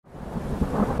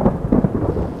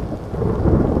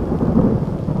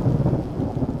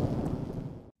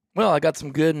Well, I got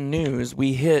some good news.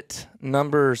 We hit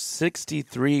number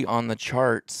 63 on the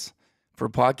charts for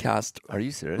podcast. Are you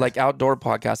serious? Like outdoor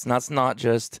podcasts, and that's not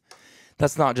just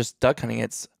duck hunting.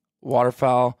 It's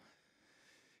waterfowl.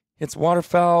 It's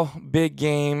waterfowl, big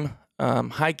game,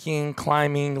 hiking,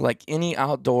 climbing, like any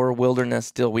outdoor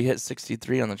wilderness deal. We hit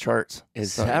 63 on the charts.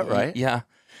 Is that right? Yeah.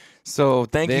 So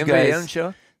thank you guys. The MVM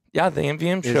show? Yeah, the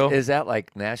MVM show. Is that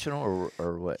like national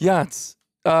or what? Yeah, it's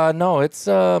no, it's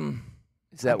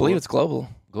Is that I believe it's global.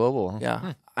 global?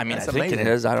 Yeah. I mean, That's I think amazing. it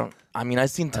is.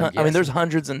 I've seen there's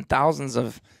hundreds and thousands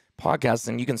of podcasts,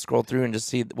 and you can scroll through and just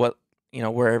see what,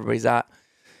 where everybody's at.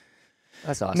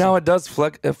 That's awesome. Now it does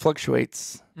it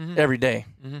fluctuates every day,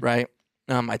 Mhm. right?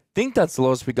 I think that's the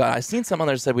lowest we got. I seen some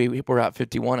others said we were at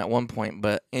 51 at one point,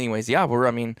 but anyways, yeah, we're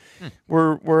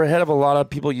ahead of a lot of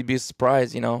people. You'd be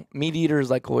surprised, Meat eaters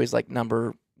like always like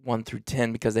number 1 through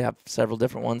 10 because they have several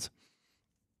different ones.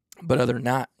 But other than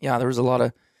that, yeah, there was a lot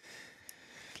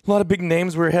of big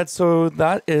names we're ahead. So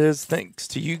that is thanks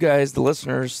to you guys, the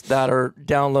listeners that are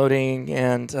downloading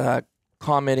and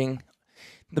commenting.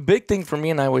 The big thing for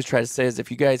me, and I always try to say, is if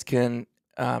you guys can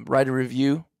write a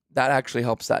review, that actually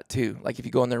helps that too. Like if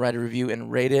you go in there, write a review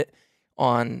and rate it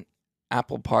on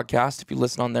Apple Podcast. If you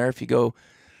listen on there, if you go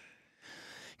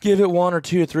give it 1 or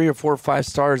 2 or 3 or 4 or 5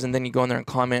 stars, and then you go in there and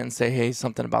comment and say, hey,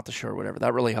 something about the show or whatever,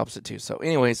 that really helps it too. So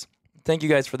anyways, thank you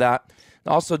guys for that.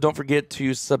 Also, don't forget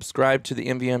to subscribe to the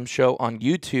MVM show on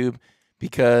YouTube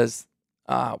because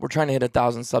we're trying to hit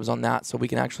 1,000 subs on that so we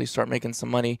can actually start making some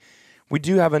money. We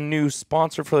do have a new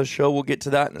sponsor for the show. We'll get to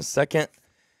that in a second.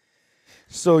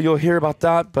 So you'll hear about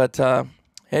that. But,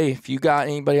 hey, if you got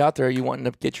anybody out there you wanting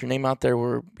to get your name out there,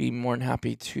 we'll be more than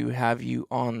happy to have you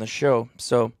on the show.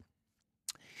 So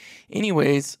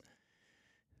anyways,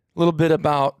 a little bit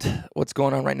about what's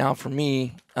going on right now for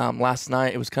me. Last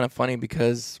night, it was kind of funny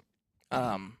because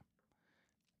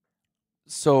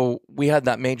so we had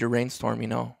that major rainstorm,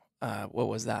 what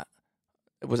was that?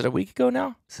 Was it a week ago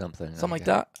now? Something like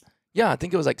that. Yeah, I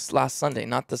think it was like last Sunday,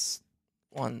 not this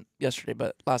one yesterday,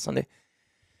 but last Sunday.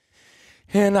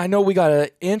 And I know we got 1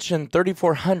 inch and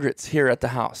 34 hundredths here at the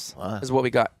house. Wow. Is what we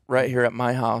got right here at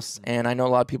my house. And I know a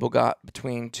lot of people got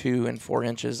between 2 and 4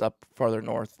 inches up farther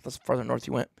north. That's farther north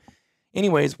you went.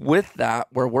 Anyways, with that,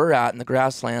 where we're at in the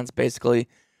grasslands, basically,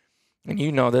 and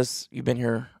you know this, you've been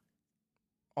here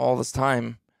all this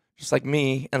time, just like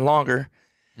me and longer.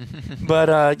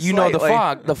 But you know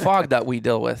the fog that we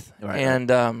deal with. Right,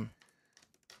 and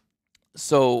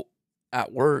so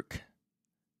at work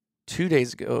 2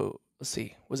 days ago, let's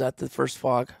see, was that the first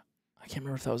fog? I can't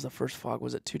remember if that was the first fog.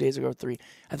 Was it 2 days ago or 3?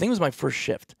 I think it was my first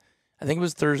shift. I think it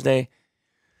was Thursday.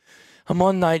 I'm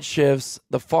on night shifts.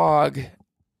 The fog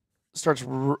starts,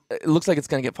 it looks like it's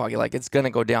going to get foggy, like it's going to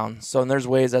go down. So, and there's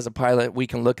ways as a pilot we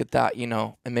can look at that,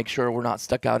 and make sure we're not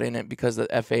stuck out in it because the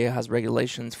FAA has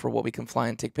regulations for what we can fly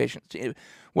and take patients to.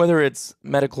 Whether it's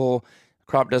medical,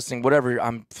 crop dusting, whatever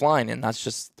I'm flying in, that's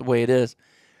just the way it is.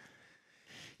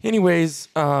 Anyways,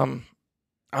 I'm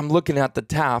looking at the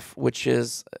TAF, which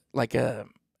is like an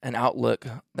outlook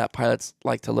that pilots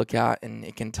like to look at, and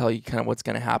it can tell you kind of what's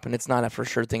going to happen. It's not a for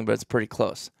sure thing, but it's pretty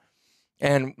close.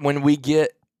 And when we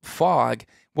get fog,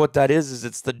 what that is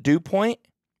it's the dew point,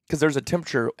 because there's a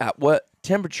temperature. At what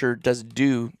temperature does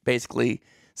dew basically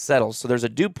settle? So there's a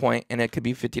dew point, and it could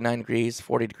be 59 degrees,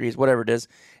 40 degrees, whatever it is.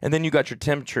 And then you got your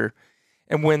temperature.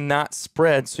 And when that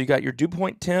spreads, so you got your dew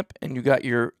point temp and you got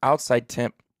your outside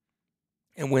temp.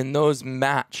 And when those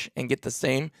match and get the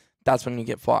same, that's when you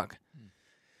get fog.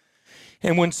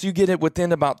 And once you get it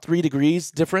within about 3 degrees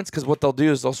difference, because what they'll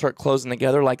do is they'll start closing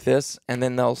together like this, and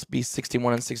then they'll be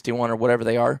 61 and 61 or whatever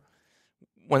they are.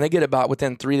 When they get about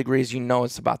within 3 degrees,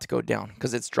 it's about to go down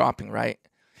because it's dropping, right?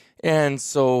 And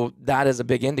so that is a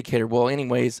big indicator. Well,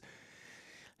 anyways,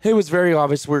 it was very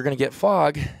obvious we were going to get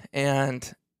fog,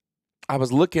 and I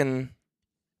was looking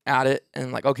at it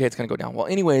and like, okay, it's going to go down. Well,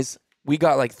 anyways, we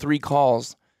got like 3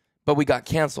 calls, but we got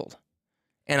canceled.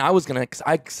 And I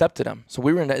accepted them. So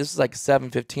we were this is like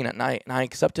 7:15 at night, and I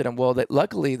accepted them. Well,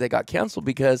 luckily they got canceled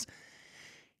because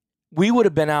we would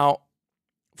have been out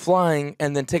flying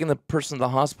and then taking the person to the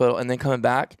hospital and then coming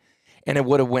back, and it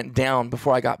would have went down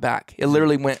before I got back. It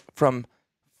literally went from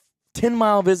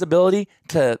 10-mile visibility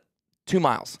to 2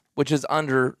 miles, which is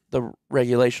under the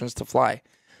regulations to fly.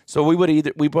 So we would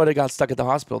have got stuck at the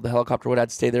hospital. The helicopter would have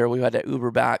to stay there. We had to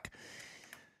Uber back.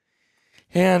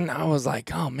 And I was like,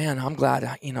 oh, man, I'm glad,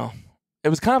 It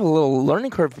was kind of a little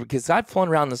learning curve because I've flown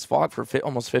around this fog for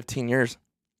almost 15 years.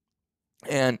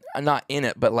 And I'm not in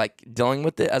it, but, like, dealing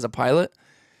with it as a pilot.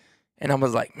 And I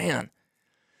was like, man,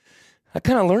 I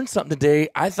kind of learned something today.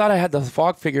 I thought I had the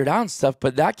fog figured out and stuff,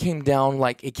 but that came down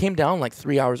like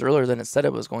 3 hours earlier than it said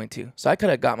it was going to. So I could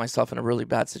have got myself in a really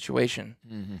bad situation.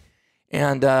 Mm-hmm.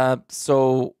 And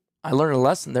so I learned a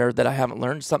lesson there that I haven't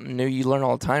learned. Something new you learn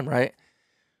all the time, right?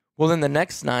 Well, then the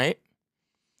next night,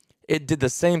 it did the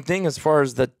same thing as far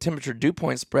as the temperature dew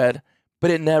point spread,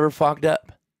 but it never fogged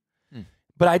up.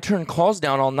 But I turned calls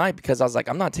down all night because I was like,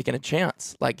 I'm not taking a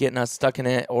chance, like getting us stuck in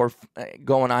it or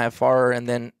going IFR, and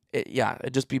then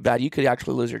it'd just be bad. You could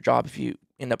actually lose your job if you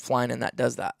end up flying and that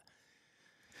does that.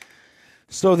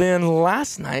 So then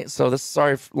last night,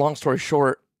 long story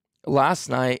short, last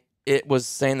night it was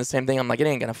saying the same thing. I'm like, it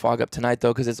ain't gonna fog up tonight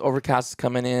though, because it's overcast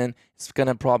coming in. It's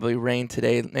gonna probably rain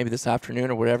today, maybe this afternoon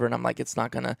or whatever. And I'm like, it's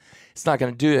not gonna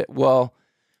do it. Well,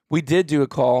 we did do a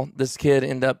call. This kid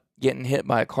ended up getting hit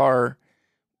by a car.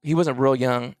 He wasn't real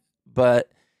young,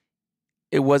 but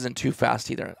it wasn't too fast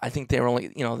either. I think they were only,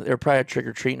 they were probably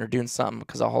trick-or-treating or doing something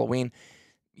because of Halloween.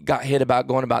 Got hit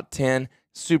going about 10,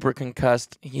 super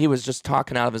concussed. He was just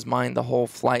talking out of his mind the whole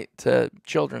flight to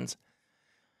Children's.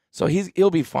 So he'll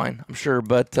be fine, I'm sure.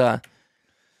 But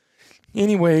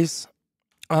anyways,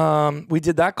 we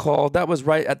did that call. That was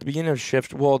right at the beginning of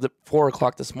shift. Well, at 4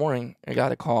 o'clock this morning, I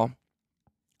got a call.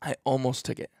 I almost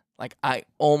took it.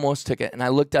 And I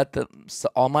looked at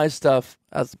all my stuff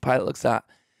as the pilot looks at,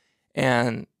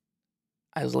 and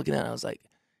I was looking at it. I was like,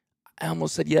 I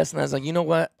almost said yes, and I was like, you know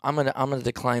what? I'm gonna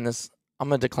decline this. I'm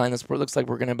gonna decline this. It looks like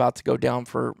we're about to go down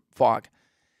for fog.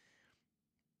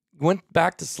 Went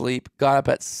back to sleep. Got up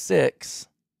at 6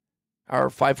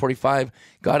 or 5:45.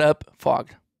 Got up,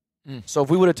 fogged. So if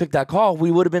we would have took that call,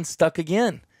 we would have been stuck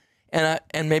again,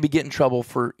 and maybe get in trouble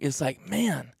for. It's like,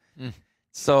 man.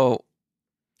 So.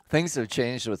 Things have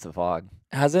changed with the fog.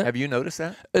 Has it? Have you noticed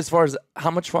that? As far as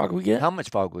how much fog we get? How much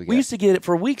fog we get? We used to get it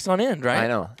for weeks on end, right? I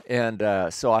know.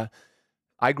 And so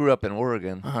I grew up in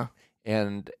Oregon. Uh-huh.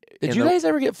 And did you guys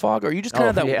ever get fog, or are you just kind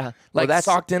of that that's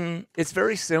socked in? It's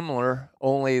very similar,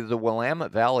 only the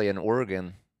Willamette Valley in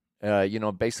Oregon,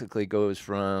 basically goes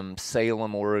from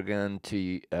Salem, Oregon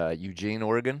to Eugene,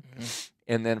 Oregon,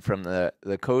 and then from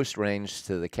the Coast Range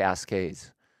to the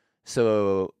Cascades.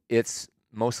 So it's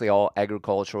mostly all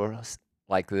agricultural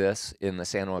like this in the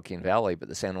San Joaquin Valley, but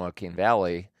the San Joaquin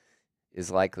Valley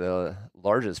is like the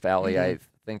largest valley, I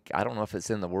think. I don't know if it's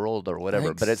in the world or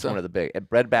whatever, but it's one of the big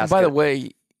breadbasket. By the way,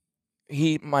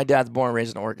 my dad's born and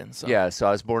raised in Oregon. So. Yeah, so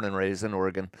I was born and raised in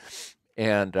Oregon.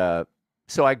 And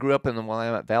so I grew up in the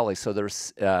Willamette Valley. So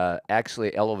there's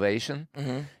actually elevation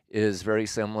is very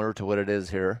similar to what it is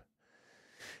here.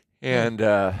 And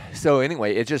so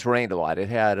anyway, it just rained a lot. It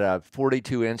had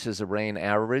 42 inches of rain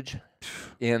average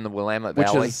in the Willamette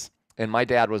Valley. And my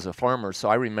dad was a farmer, so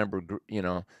I remember,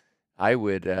 I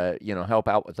would, help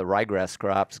out with the ryegrass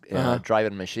crops,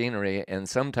 driving machinery. And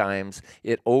sometimes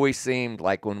it always seemed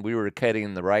like when we were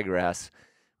cutting the ryegrass,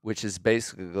 which is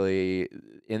basically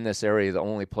in this area the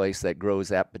only place that grows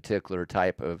that particular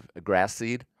type of grass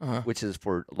seed, which is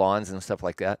for lawns and stuff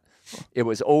like that, it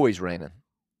was always raining.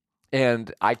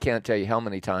 And I can't tell you how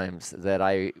many times that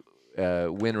I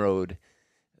windrowed,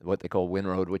 what they call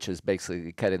windrowed, which is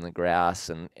basically cutting the grass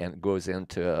and goes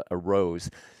into a rows,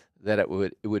 that it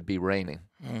would be raining,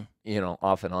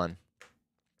 off and on.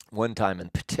 One time in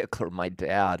particular, my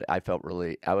dad, I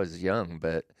was young,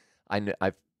 but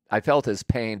I felt his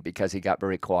pain because he got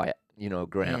very quiet.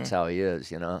 Grant's how he is,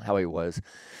 how he was.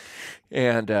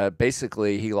 And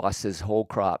basically, he lost his whole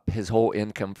crop, his whole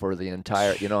income for the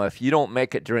entire, if you don't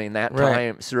make it during that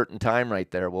time, certain time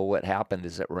right there, well, what happened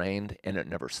is it rained and it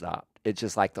never stopped. It's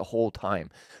just like the whole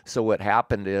time. So what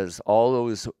happened is all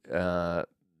those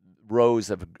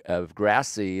rows of grass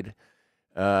seed,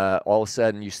 all of a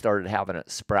sudden you started having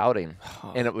it sprouting,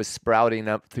 and it was sprouting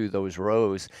up through those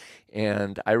rows.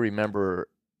 And I remember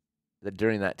that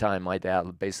during that time, my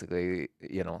dad basically,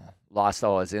 lost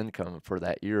all his income for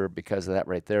that year because of that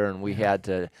right there. And we had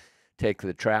to take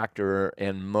the tractor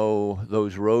and mow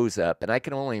those rows up. And I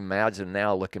can only imagine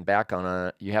now, looking back on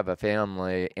it, you have a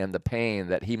family and the pain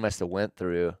that he must have went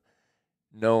through,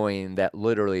 knowing that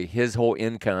literally his whole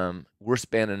income, we're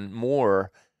spending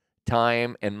more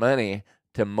time and money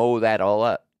to mow that all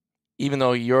up. Even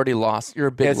though you already lost, you're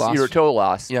a big loss. You're a total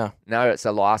loss. Yeah. Now it's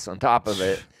a loss on top of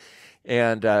it.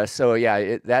 And so,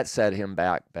 yeah, that set him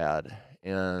back bad.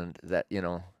 And that,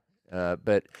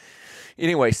 but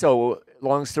anyway, so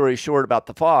long story short about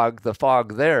the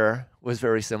fog there was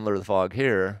very similar to the fog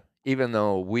here, even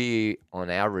though we, on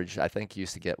average, I think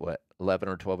used to get, 11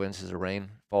 or 12 inches of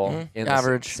rainfall in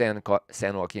average. the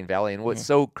San Joaquin Valley. And what's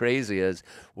so crazy is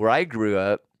where I grew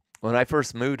up, when I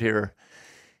first moved here,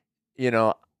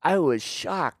 I was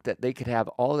shocked that they could have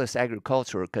all this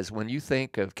agriculture, because when you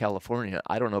think of California,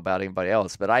 I don't know about anybody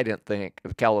else, but I didn't think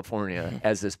of California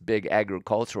as this big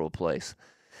agricultural place.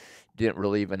 Didn't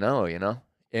really even know, you know?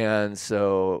 And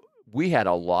so we had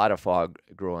a lot of fog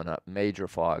growing up, major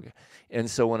fog. And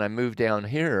so when I moved down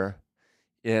here,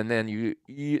 and then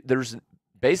there's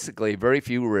basically very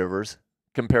few rivers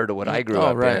compared to what I grew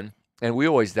up in. And we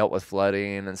always dealt with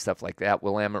flooding and stuff like that.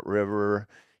 Willamette River,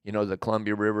 you know, the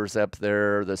Columbia River's up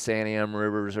there, the Santiam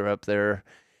Rivers are up there,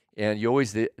 and you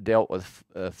always dealt with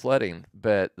flooding,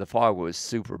 but the fog was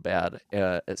super bad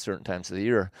at certain times of the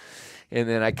year. And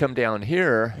then I come down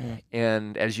here,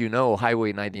 and as you know,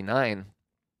 Highway 99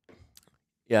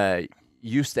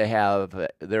 used to have,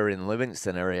 there in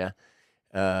Livingston area,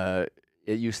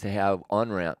 it used to have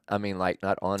on-ramp. I mean, like,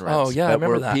 not on-ramps. Oh, yeah, I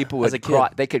remember that. People would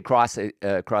they could cross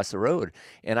the road.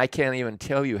 And I can't even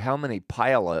tell you how many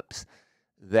pileups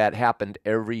that happened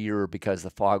every year because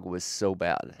the fog was so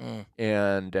bad.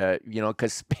 And, you know,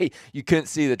 because you couldn't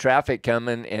see the traffic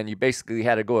coming, and you basically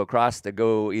had to go across to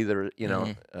go either, you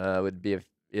know, would be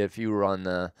if you were on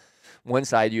the one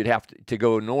side, you'd have to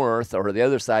go north, or the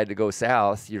other side to go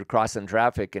south. You're crossing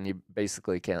traffic, and you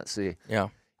basically can't see. Yeah.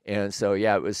 And so,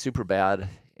 yeah, it was super bad,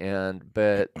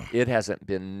 but it hasn't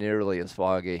been nearly as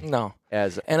foggy. No.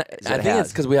 As I think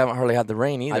it's because we haven't hardly had the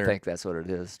rain either. I think that's what it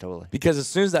is, totally. Because as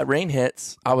soon as that rain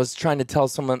hits, I was trying to tell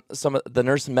some of the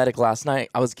nurse and medic last night.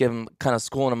 I was kind of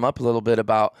schooling them up a little bit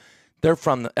about, they're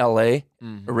from L.A.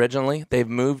 Originally. They've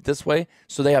moved this way,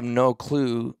 so they have no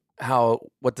clue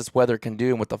what this weather can do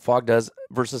and what the fog does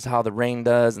versus how the rain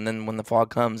does, and then when the fog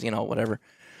comes, you know, whatever.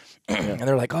 And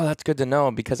they're like, "Oh, that's good to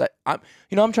know," because I'm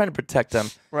trying to protect them.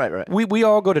 Right. We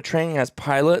all go to training as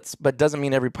pilots, but doesn't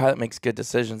mean every pilot makes good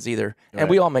decisions either. And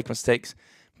we all make mistakes.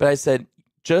 But I said,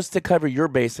 just to cover your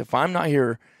base, if I'm not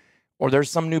here, or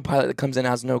there's some new pilot that comes in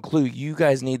has no clue, you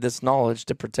guys need this knowledge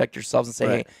to protect yourselves and say,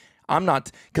 "Hey, I'm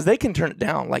not," because they can turn it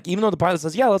down. Like, even though the pilot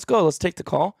says, "Yeah, let's go, let's take the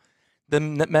call," the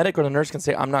medic or the nurse can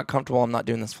say, "I'm not comfortable, I'm not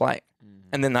doing this flight,"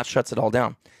 and then that shuts it all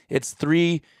down. It's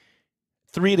three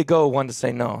to go, one to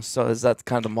say no. So that's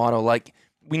kind of the motto. Like,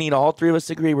 we need all three of us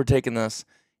to agree we're taking this,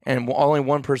 and only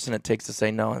one person it takes to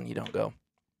say no, and you don't go.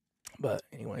 But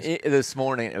anyways, this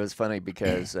morning it was funny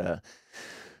because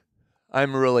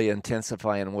I'm really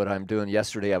intensifying what I'm doing.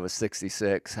 Yesterday I was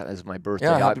 66. It was my birthday,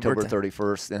 October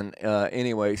 31st. And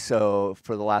anyway, so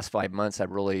for the last 5 months,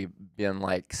 I've really been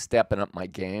like stepping up my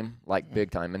game, like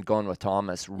big time, and going with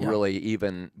Thomas. Really,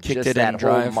 even kicked just it that in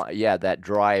drive. That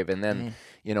drive, and then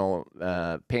you know,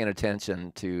 paying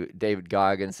attention to David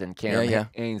Goggins and Cam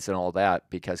Haynes and all that,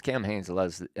 because Cam Haynes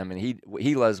loves. I mean,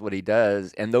 he loves what he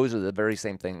does, and those are the very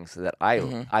same things that I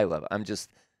love. I'm just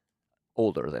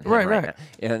older than him right now.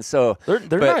 And so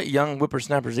they're not young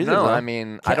whippersnappers either. No, though. I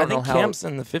mean, I don't know how. Cam's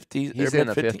in the 50s. He's in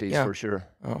the 50s for sure.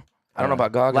 Oh, I don't know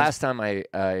about Goggins. Last time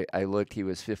I looked, he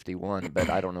was 51, but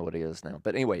I don't know what he is now.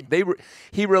 But anyway,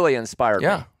 he really inspired me.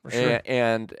 Yeah, for sure.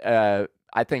 And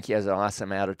I think he has an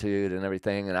awesome attitude and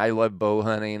everything. And I love bow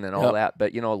hunting and all that.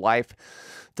 But you know, life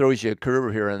throws you a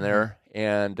curve here and there,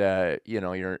 and you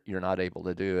know, you're not able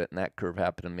to do it. And that curve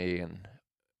happened to me in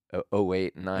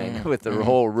 08 and 09 with the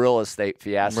whole real estate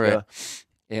fiasco. Right.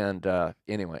 And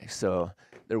anyway, so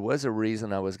there was a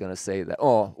reason I was going to say that.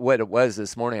 Oh, what it was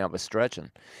this morning, I was stretching,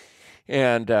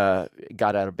 and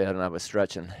got out of bed and I was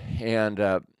stretching.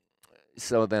 And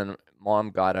so then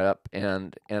Mom got up,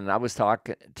 and I was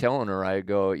telling her, I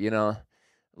go, you know, a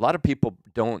lot of people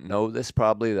don't know this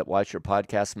probably that watch your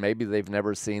podcast. Maybe they've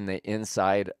never seen the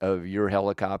inside of your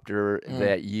helicopter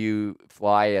that you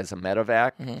fly as a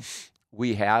Medevac.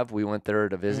 We went there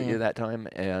to visit you that time,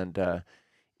 and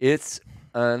it's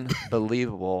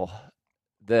unbelievable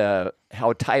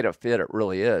how tight a fit it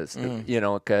really is. You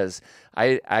know, because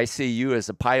I see you as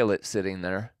a pilot sitting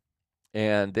there,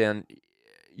 and then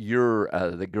your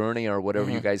the gurney or whatever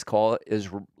you guys call it is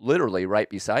literally right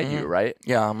beside you, right?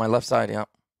 Yeah, on my left side. Yeah,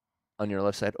 on your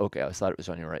left side. Okay, I thought it was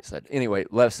on your right side. Anyway,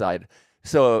 left side.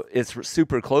 So it's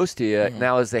super close to you.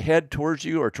 Now, is the head towards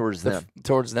you or towards them?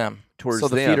 Towards them. Towards so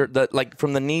them. The feet are like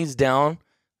from the knees down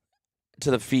to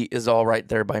the feet is all right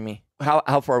there by me.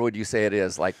 How far would you say it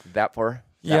is? Like that far?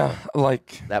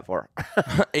 Like that far.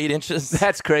 8 inches.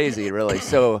 That's crazy, really.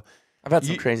 So I've had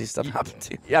some crazy stuff happen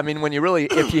too. Yeah, I mean, when you really,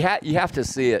 if you have to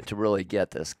see it to really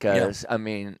get this, because I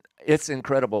mean, it's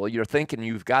incredible. You're thinking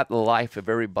you've got the life of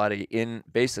everybody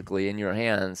basically in your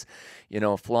hands,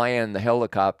 flying the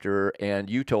helicopter. And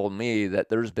you told me that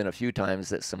there's been a few times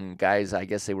that some guys, I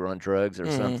guess they were on drugs or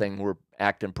something, were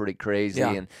acting pretty crazy.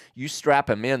 Yeah. And you strap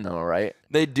them in though, right?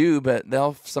 They do, but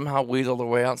they'll somehow weasel their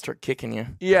way out and start kicking you.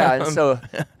 Yeah, and so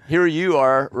here you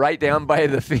are right down by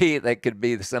the feet. That could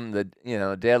be some of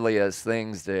the, deadliest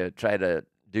things to try to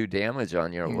do damage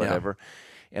on you or whatever.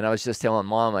 And I was just telling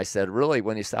Mom, I said, really,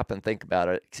 when you stop and think about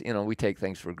it, we take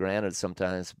things for granted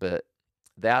sometimes, but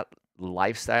that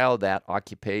lifestyle, that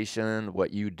occupation,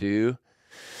 what you do,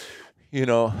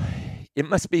 it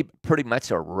must be pretty much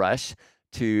a rush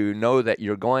to know that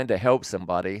you're going to help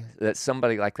somebody, that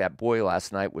somebody like that boy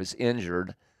last night was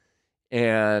injured,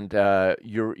 and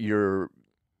you're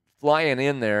flying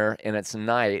in there, and it's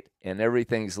night, and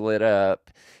everything's lit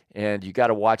up, and you got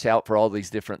to watch out for all these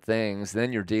different things.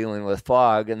 Then you're dealing with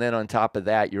fog, and then on top of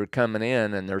that, you're coming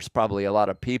in, and there's probably a lot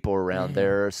of people around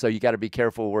there, so you got to be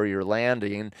careful where you're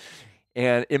landing.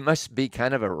 And it must be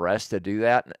kind of a rush to do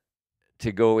that,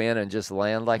 to go in and just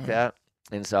land like that.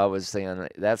 And so I was saying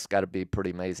that's got to be a pretty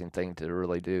amazing thing to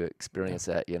really do, experience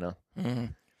that,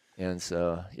 And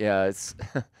so, yeah, it's...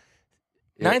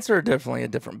 Nights are definitely a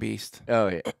different beast. Oh,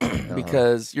 yeah.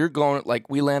 Because you're going, like,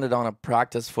 we landed on a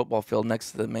practice football field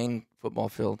next to the main football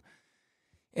field.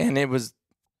 And it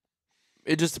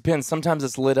just depends. Sometimes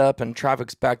it's lit up and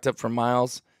traffic's backed up for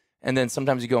miles. And then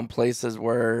sometimes you go in places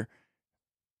where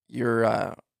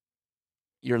you're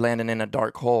landing in a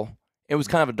dark hole. It was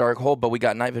kind of a dark hole, but we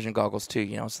got night vision goggles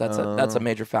too, so that's a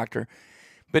major factor.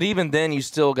 But even then, you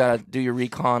still got to do your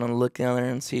recon and look down there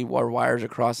and see where wires are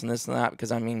crossing this and that,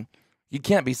 because, I mean, you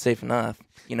can't be safe enough.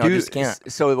 Just can't.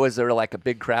 So was there like a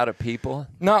big crowd of people?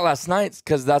 Not last night,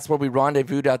 because that's where we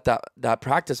rendezvoused at that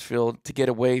practice field to get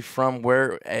away from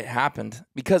where it happened.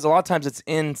 Because a lot of times it's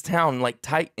in town, like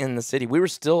tight in the city. We were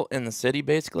still in the city,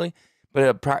 basically, but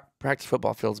a practice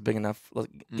football field's big enough to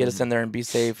get us in there and be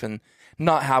safe and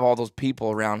not have all those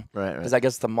people around. Right. Because I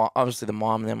guess obviously the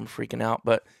mom and them were freaking out.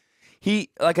 But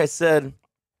like I said,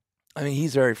 I mean,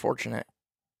 he's very fortunate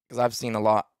because I've seen a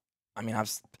lot. I mean,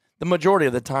 the majority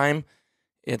of the time,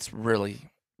 it's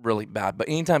really, really bad. But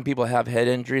anytime people have head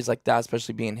injuries like that,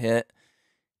 especially being hit,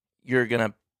 you're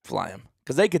going to fly him.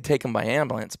 Because they could take him by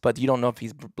ambulance, but you don't know if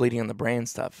he's bleeding in the brain and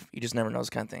stuff. You just never know those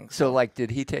kind of things. So, like,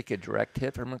 did he take a direct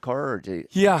hit from a car? Or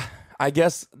Yeah, I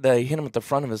guess they hit him at the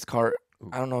front of his car.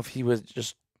 I don't know if he was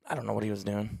just... I don't know what he was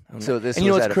doing. So and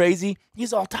you know what's crazy?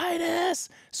 He's all, Titus!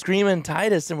 Screaming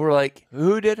Titus, and we're like...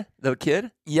 Who did? The kid?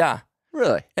 Yeah.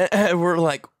 Really? And we're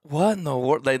like, what in the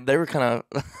world? They were kind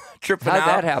of tripping out. How'd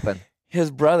that happen? His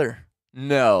brother.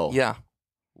 No. Yeah.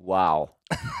 Wow.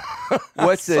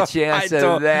 What's the chance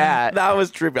of that? That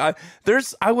was trippy.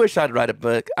 I wish I'd write a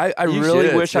book. I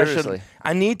really wish seriously. I should.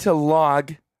 I need to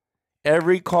log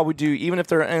every call we do, even if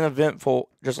they're uneventful.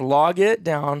 Just log it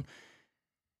down.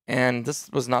 And this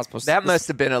was not supposed to. That must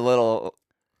have been a little,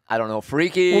 I don't know,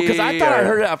 freaky. Well, because I thought I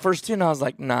heard it at first too, and I was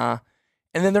like, nah.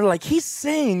 And then they're like, he's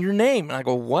saying your name, and I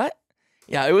go, what?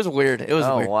 Yeah, it was weird. It was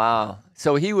weird. Oh wow.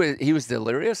 So he was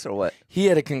delirious or what? He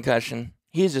had a concussion.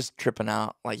 He's just tripping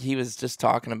out. Like he was just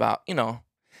talking about,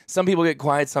 some people get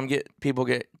quiet, people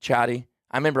get chatty.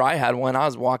 I remember I had one. I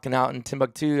was walking out in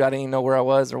Timbuktu. I didn't even know where I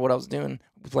was or what I was doing,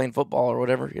 playing football or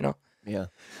whatever, Yeah.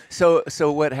 So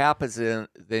what happens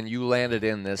then you landed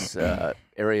in this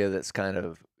area that's kind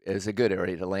of is a good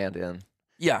area to land in.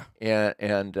 Yeah.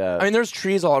 And I mean, there's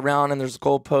trees all around and there's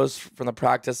goalposts from the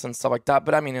practice and stuff like that.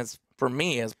 But I mean, for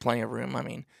me, it's plenty of room. I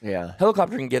mean, yeah,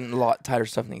 helicopter can get in a lot tighter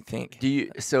stuff than you think.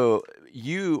 So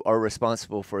you are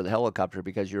responsible for the helicopter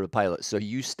because you're a pilot. So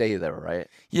you stay there, right?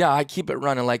 Yeah, I keep it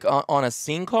running. Like on a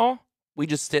scene call, we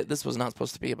just stay. This was not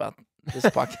supposed to be about this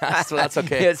podcast, so that's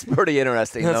okay. It's pretty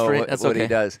interesting, what he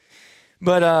does.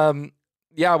 But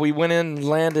yeah, we went in,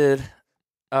 landed,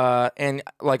 and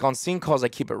like on scene calls, I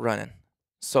keep it running.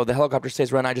 So the helicopter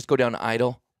stays running. I just go down to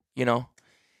idle,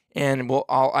 and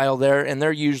I'll idle there, and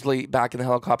they're usually back in the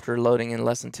helicopter loading in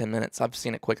less than 10 minutes. I've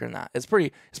seen it quicker than that. It's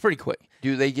pretty quick.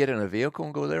 Do they get in a vehicle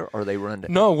and go there, or they run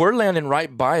down? No, we're landing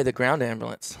right by the ground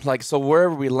ambulance. Like, so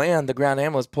wherever we land, the ground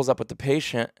ambulance pulls up with the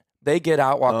patient. They get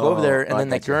out, walk over there, and then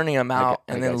they gurney them out,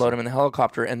 and then load them in the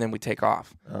helicopter, and then we take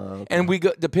off. Okay. And we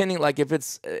go, depending, like if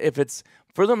it's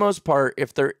for the most part,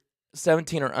 if they're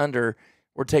 17 or under,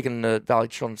 we're taking them to Valley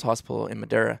Children's Hospital in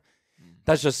Madera.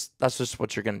 That's just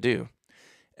what you're gonna do.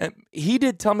 And he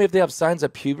did tell me if they have signs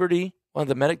of puberty. One of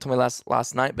the medic told me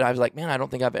last night, but I was like, man, I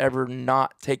don't think I've ever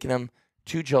not taken them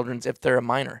to Children's if they're a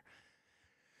minor.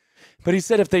 But he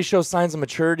said if they show signs of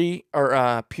maturity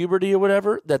or puberty or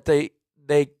whatever, that they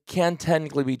they can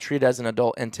technically be treated as an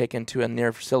adult and taken to a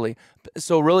near facility.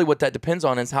 So really what that depends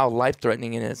on is how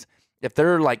life-threatening it is. If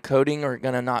they're like coding or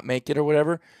going to not make it or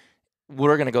whatever,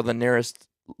 we're going to go to the nearest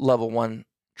level 1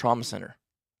 trauma center,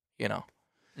 you know.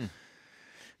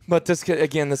 But this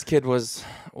kid was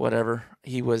whatever.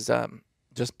 He was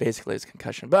just basically his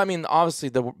concussion. But I mean, obviously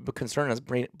the concern is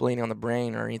bleeding on the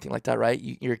brain or anything like that, right?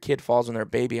 Your kid falls when they're a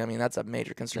baby. I mean, that's a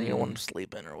major concern. You don't want them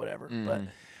sleeping or whatever. But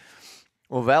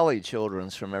well, Valley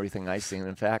Children's, from everything I've seen,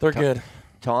 in fact, they're good.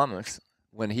 Thomas,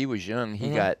 when he was young,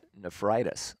 he got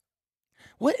nephritis.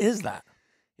 What is that?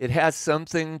 It has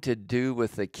something to do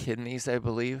with the kidneys, I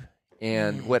believe.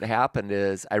 And what happened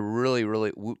is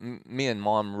me and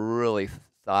Mom really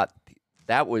thought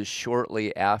that was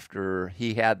shortly after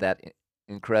he had that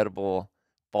incredible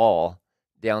fall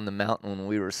down the mountain when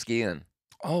we were skiing.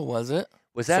 Oh, was it?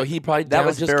 Was that? So he probably that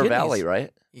was just Bear kidneys. Valley,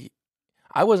 right?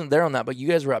 I wasn't there on that, but you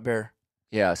guys were at Bear.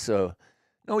 Yeah. So,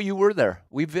 no, you were there.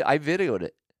 I videoed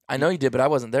it. I know you did, but I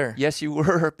wasn't there. Yes, you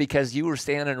were, because you were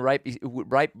standing right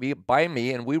by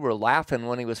me, and we were laughing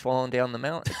when he was falling down the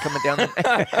mountain, coming down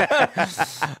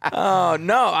the. Oh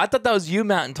no! I thought that was you,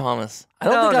 Matt and Thomas. I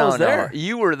don't think I was there. No.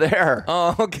 You were there.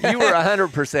 Oh, okay. You were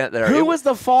 100% there. Who was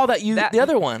the fall that you? The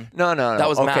other one? No. That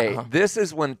was okay. Matt. Huh? This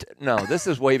is when. This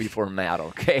is way before Matt.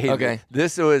 Okay. Okay.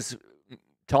 This was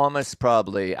Thomas,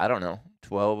 probably, I don't know,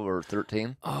 12 or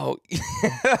 13. Oh,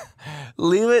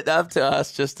 leave it up to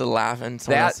us just to laugh and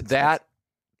that.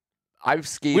 I've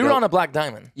skied. We were on a Black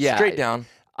Diamond. Yeah, straight down.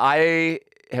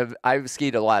 I've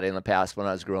skied a lot in the past when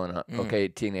I was growing up. Okay,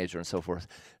 teenager and so forth.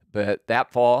 But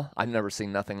that fall, I've never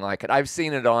seen nothing like it. I've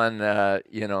seen it on,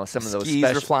 some of those skis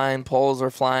are flying, poles are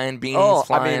flying, beanies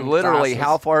flying. I mean, literally, glasses.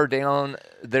 how far down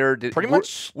there? We're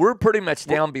pretty much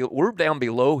down. We're down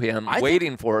below him,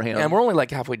 waiting for him, and we're only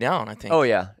like halfway down, I think. Oh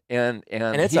yeah, and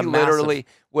it's he literally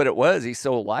what it was. He's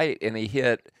so light, and he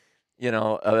hit, I don't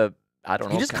know.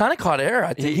 He just kind of caught air.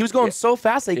 I think he was going so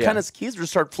fast that kind of skis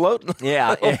just started floating.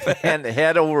 Yeah, and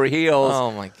head over heels.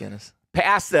 Oh my goodness.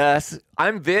 Past us.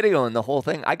 I'm videoing the whole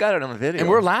thing. I got it on video. And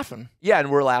we're laughing. Yeah, and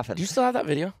we're laughing. Do you still have that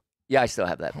video? Yeah, I still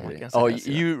have that video. Oh,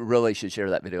 you really should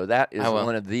share that video. That is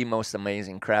one of the most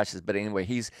amazing crashes. But anyway,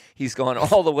 he's gone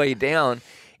all the way down,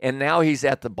 and now he's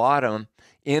at the bottom,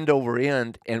 end over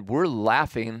end, and we're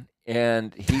laughing.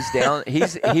 And he's down.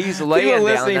 He's laying down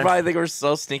there. You probably think we're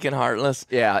so sneaking heartless.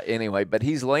 Yeah. Anyway, but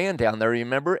he's laying down there.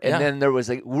 Remember? And then there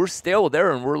was we're still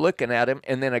there, and we're looking at him.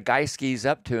 And then a guy skis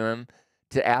up to him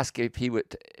to ask if he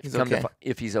would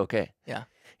if he's okay. Yeah.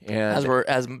 And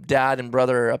as dad and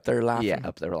brother are up there laughing. Yeah,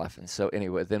 up there laughing. So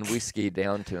anyway, then we skied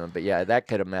down to him. But yeah, that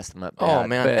could have messed him up bad. Oh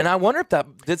man. And I wonder if that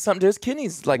did something to his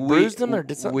kidneys, like bruised him or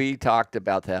did something. We talked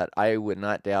about that. I would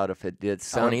not doubt if it did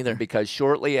something. Either. Because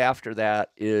shortly after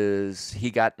that is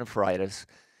he got nephritis.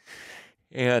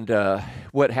 And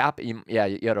what happened? Yeah,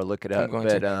 you got to look it up.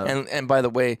 And by the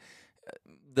way,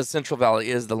 the Central Valley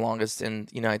is the longest in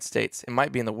the United States. It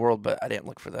might be in the world, but I didn't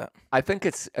look for that. I think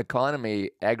its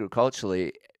economy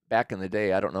agriculturally back in the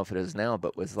day, I don't know if it is now,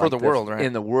 but was like for the world, right?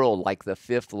 In the world, like the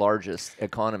 5th largest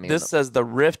economy. This says the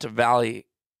Rift Valley.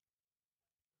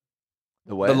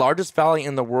 The what? The largest valley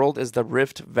in the world is the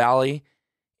Rift Valley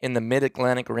in the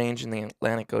Mid-Atlantic Range in the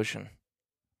Atlantic Ocean.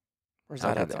 Where's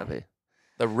that at?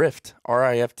 The Rift,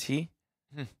 R-I-F-T.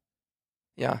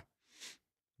 Yeah.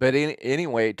 But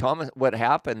anyway, Thomas, what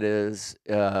happened is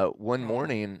one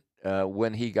morning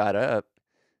when he got up,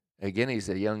 again, he's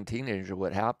a young teenager.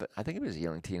 What happened? I think he was a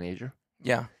young teenager.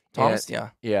 Yeah. Thomas,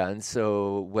 Yeah, and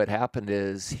so what happened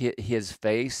is his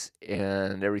face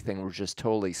and everything were just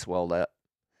totally swelled up.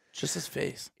 Just his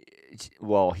face?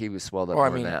 Well, he was swelled up more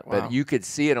than that. Wow. But you could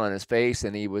see it on his face,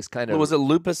 and he was kind of... Was it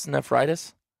lupus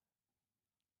nephritis?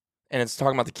 And it's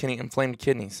talking about the inflamed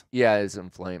kidneys. Yeah, it's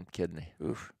inflamed kidney.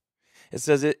 Oof. It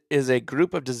says it is a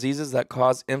group of diseases that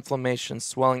cause inflammation,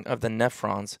 swelling of the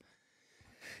nephrons.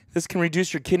 This can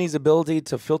reduce your kidney's ability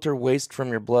to filter waste from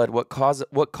your blood. What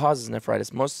causes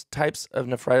nephritis? Most types of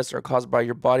nephritis are caused by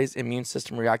your body's immune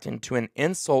system reacting to an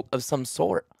insult of some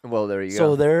sort. Well, there you go.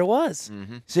 So there it was.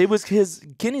 So it was his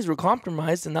kidneys were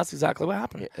compromised, and that's exactly what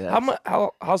happened. Yeah,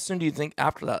 how soon do you think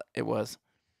after that it was?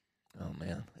 Oh,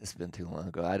 man, it's been too long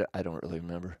ago. I don't really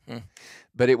remember.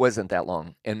 But it wasn't that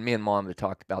long. And me and Mom have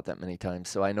talked about that many times,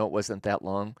 so I know it wasn't that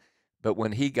long. But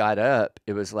when he got up,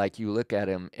 it was like you look at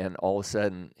him, and all of a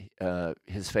sudden,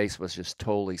 his face was just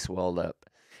totally swelled up.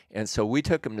 And so we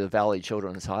took him to the Valley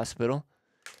Children's Hospital,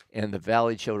 and the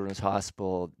Valley Children's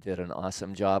Hospital did an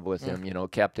awesome job with him,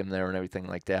 kept him there and everything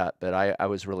like that. But I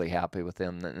was really happy with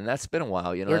him, and that's been a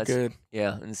while. They're good.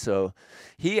 Yeah, and so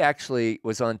he actually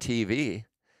was on TV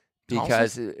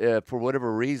because for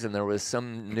whatever reason, there was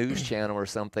some news channel or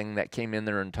something that came in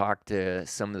there and talked to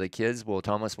some of the kids. Well,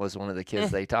 Thomas was one of the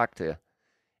kids they talked to.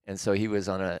 And so he was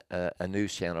on a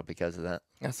news channel because of that.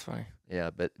 That's funny.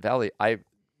 Yeah, but Valley, I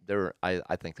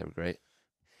think they're great.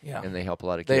 Yeah. And they help a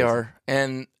lot of kids. They are.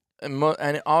 And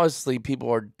obviously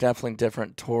people are definitely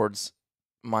different towards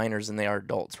minors than they are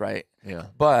adults, right? Yeah.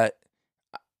 But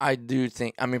I do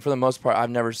think, I mean, for the most part, I've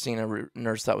never seen a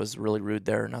nurse that was really rude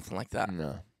there or nothing like that.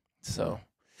 No. So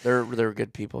they're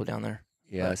good people down there.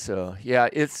 Yeah. But, so, yeah,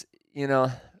 it's,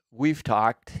 we've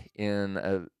talked in,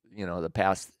 the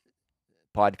past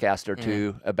podcast or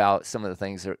two about some of the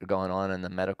things that are going on in the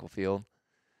medical field.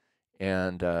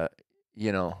 And,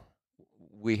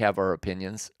 we have our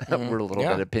opinions. We're a little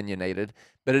bit opinionated.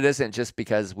 But it isn't just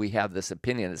because we have this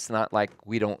opinion. It's not like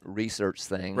we don't research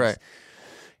things. Right.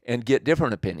 And get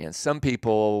different opinions. Some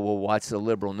people will watch the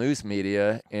liberal news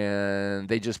media and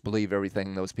they just believe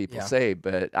everything those people say.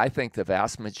 But I think the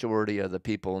vast majority of the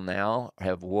people now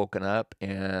have woken up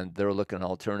and they're looking at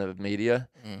alternative media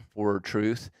for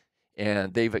truth.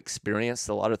 And they've experienced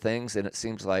a lot of things. And it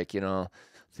seems like,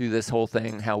 through this whole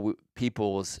thing, how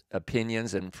people's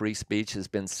opinions and free speech has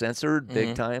been censored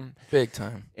big time. Big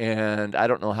time. And I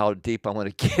don't know how deep I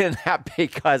want to get in that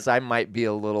because I might be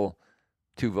a little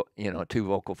too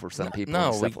vocal for some people.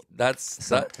 No,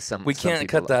 we can't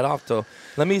cut that off though.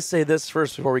 Let me say this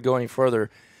first before we go any further.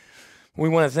 We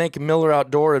want to thank Miller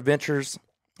Outdoor Adventures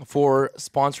for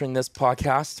sponsoring this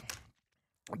podcast.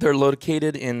 They're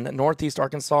located in Northeast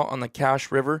Arkansas on the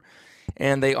Cache River,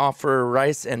 and they offer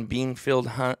rice and bean field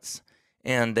hunts,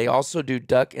 and they also do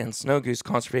duck and snow goose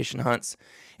conservation hunts.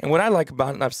 And what I like about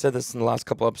it, and I've said this in the last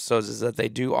couple episodes, is that they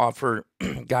do offer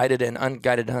guided and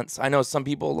unguided hunts. I know some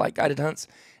people like guided hunts,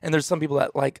 and there's some people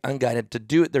that like unguided to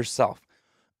do it themselves.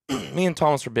 Me and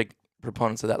Thomas are big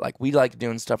proponents of that. Like, we like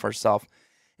doing stuff ourselves,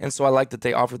 and so I like that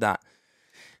they offer that.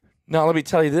 Now, let me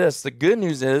tell you this. The good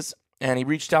news is, and he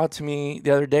reached out to me the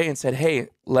other day and said, hey,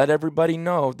 let everybody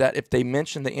know that if they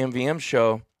mention the MVM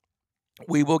show,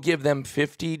 we will give them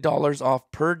 $50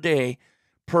 off per day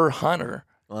per hunter.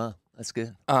 Wow. That's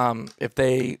good. If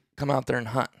they come out there and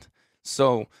hunt.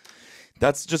 So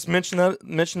that's just mention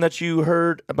that you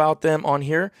heard about them on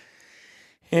here.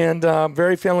 And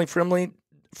very family friendly,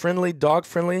 dog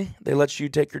friendly. They let you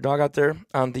take your dog out there.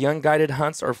 The unguided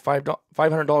hunts are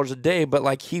 $500 a day. But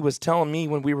like he was telling me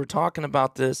when we were talking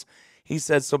about this, he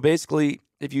said, so basically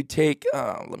if you take,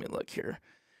 let me look here.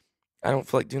 I don't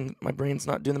feel like my brain's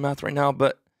not doing the math right now.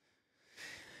 But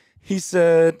he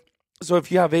said, so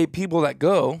if you have 8 people that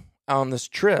go on this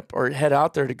trip or head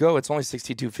out there to go, it's only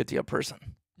 $62.50 a person.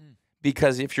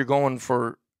 Because if you're going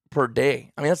for per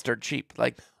day, I mean, that's dirt cheap.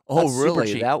 Like, oh,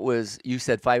 really? That was, you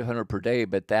said 500 per day,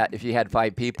 but that if you had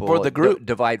 5 people for the group,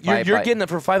 divide 5, you're getting it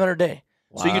for $500 a day.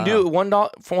 Wow. So you can do $1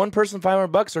 for one person,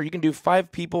 $500, or you can do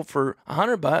 5 people for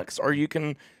 $100, or you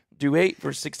can do 8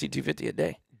 for $62.50 a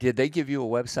day. Did they give you a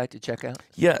website to check out?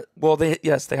 Yeah. Well, they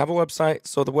have a website.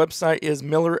 So the website is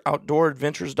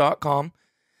milleroutdooradventures.com.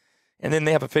 And then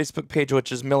they have a Facebook page,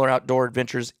 which is Miller Outdoor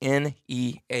Adventures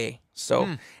NEA.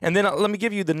 So, and then let me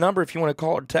give you the number if you want to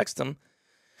call or text them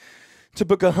to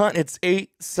book a hunt. It's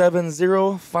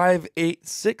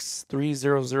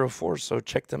 870-586-3004. So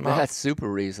check them out. That's super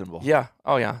reasonable. Yeah.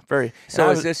 Oh, yeah. Very.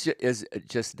 So is this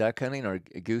just duck hunting or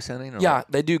goose hunting? Or yeah,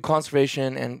 what? They do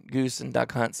conservation and goose and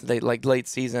duck hunts. They like late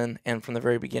season and from the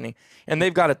very beginning. And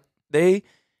they've got They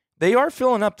are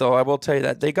filling up, though. I will tell you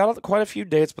that. They got quite a few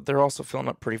dates, but they're also filling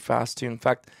up pretty fast, too. In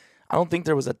fact, I don't think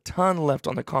there was a ton left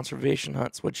on the conservation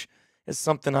hunts, which is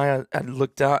something I had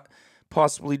looked at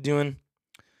possibly doing.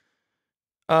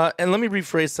 And let me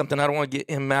rephrase something. I don't want to get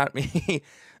him mad at me.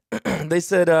 They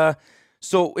said,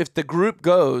 so if the group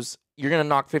goes, you're going to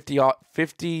knock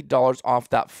 $50 off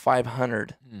that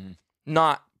 $500,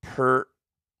 not per.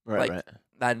 Right.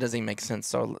 That doesn't even make sense.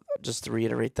 So just to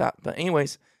reiterate that. But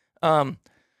anyways, man,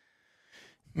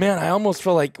 I almost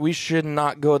feel like we should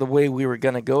not go the way we were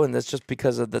going to go in this just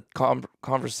because of the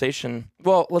conversation.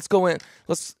 Well, let's go in.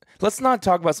 Let's not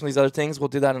talk about some of these other things. We'll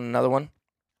do that in another one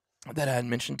that I had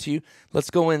mentioned to you.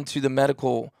 Let's go into the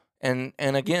medical. And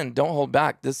again, don't hold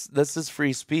back. This is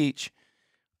free speech.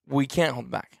 We can't hold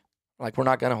back. Like, we're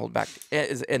not going to hold back.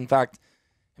 In fact,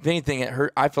 if anything, it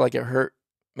hurt. I feel like it hurt.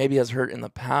 Maybe has hurt in the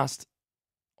past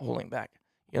holding back.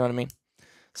 You know what I mean?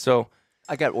 So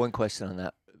I got one question on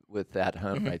that. With that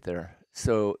hunt right there.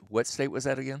 So what state was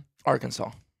that again?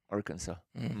 Arkansas.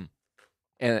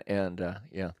 And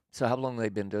yeah. So how long have they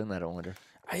been doing that, I wonder?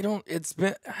 I don't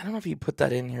know if you put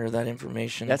that in here, that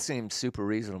information. That seems super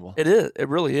reasonable. It is. It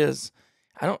really is.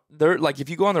 They're like, if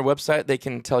you go on their website, they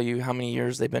can tell you how many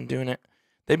years they've been doing it.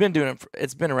 They've been doing it.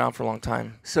 It's been around for a long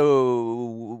time.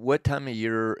 So, what time of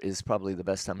year is probably the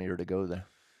best time of year to go there?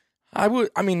 I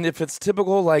mean, if it's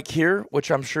typical like here,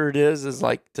 which I'm sure it is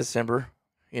like December,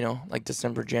 like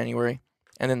December, January.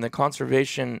 And then the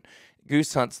conservation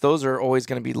goose hunts, those are always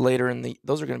going to be later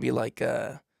those are going to be like,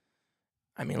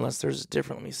 unless there's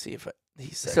different, let me see if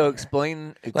he said. So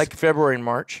explain, like February and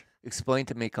March. Explain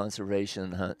to me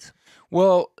conservation hunts.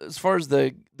 Well, as far as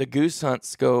the goose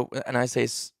hunts go, and I say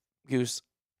goose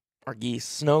or geese,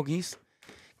 snow geese,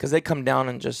 because they come down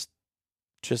and just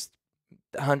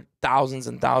hunt thousands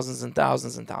and thousands and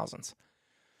thousands and thousands.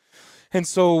 And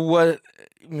so what,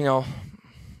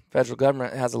 federal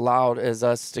government has allowed is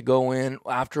us to go in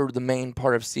after the main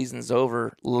part of season's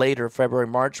over, later, February,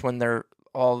 March, when they're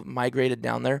all migrated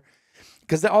down there.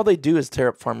 Because all they do is tear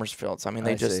up farmers' fields. I mean,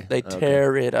 they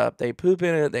tear it up. They poop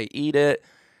in it. They eat it.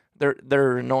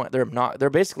 They're annoying. They're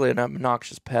basically an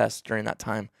obnoxious pest during that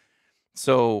time.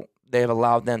 So they have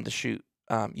allowed them to shoot.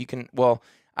 I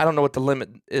don't know what the limit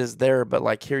is there, but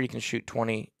like here you can shoot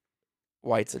 20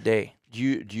 whites a day. Do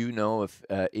you know if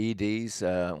EDs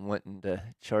wanting to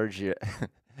charge you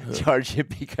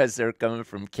because they're coming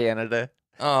from Canada?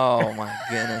 Oh my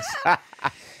goodness.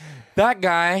 That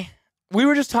guy, we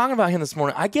were just talking about him this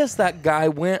morning. I guess that guy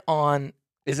went on.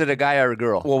 Is it a guy or a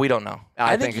girl? Well, we don't know.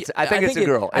 I think it's a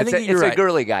girl. It's a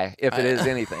girly guy, if it is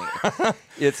anything.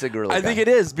 It's a girly guy. I think it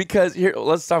is because here,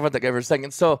 let's talk about that guy for a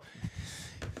second. So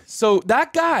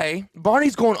that guy,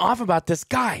 Barney's going off about this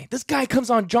guy. This guy comes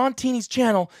on John Teeney's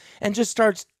channel and just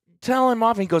starts telling him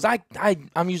off. And he goes,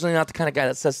 I'm usually not the kind of guy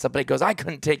that says stuff, but he goes, I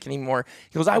couldn't take anymore.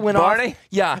 He goes, I went Barney? off.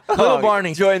 Yeah, little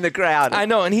Barney. Join the crowd. I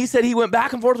know. And he said he went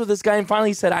back and forth with this guy. And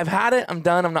finally he said, I've had it. I'm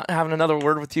done. I'm not having another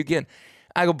word with you again.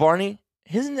 I go, Barney,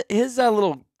 his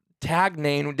little tag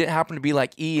name didn't happen to be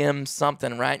like EM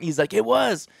something, right? And he's like, it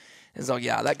was. And so,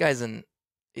 yeah, that guy's an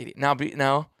idiot.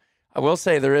 Now, I will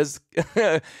say there is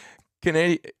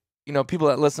Canadian, people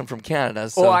that listen from Canada.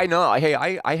 So. Oh, I know. Hey,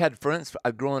 I had friends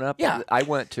growing up. Yeah. I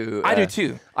went to. I do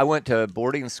too. I went to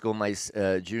boarding school my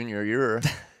junior year,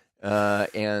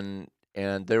 and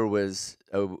there was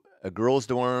a girls'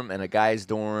 dorm and a guys'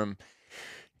 dorm,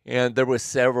 and there was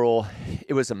several.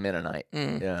 It was a Mennonite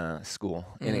school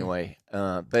anyway,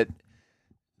 but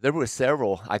there were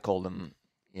several. I called them,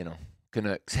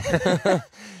 Canucks.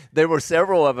 There were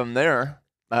several of them there.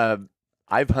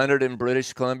 I've hunted in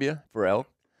British Columbia for elk.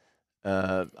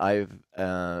 I've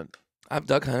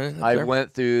duck hunted. I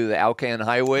went through the Alcan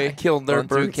Highway. I killed their birds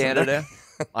through Canada.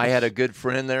 I had a good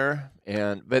friend there,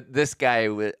 but this guy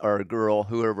or girl,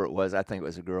 whoever it was, I think it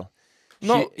was a girl.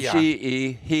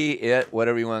 He, it,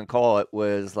 whatever you want to call it,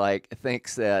 was like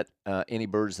thinks that any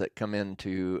birds that come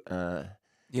into the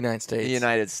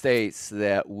United States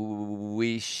that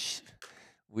we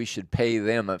should pay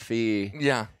them a fee.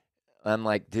 Yeah. I'm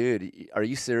like, dude, are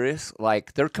you serious?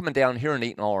 Like, they're coming down here and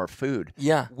eating all our food.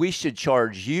 Yeah. We should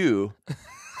charge you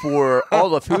for all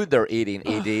the food they're eating,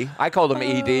 ED. I called him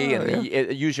ED, and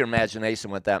use your imagination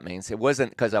what that means. It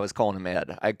wasn't because I was calling him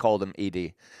Ed. I called him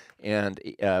ED. And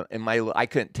I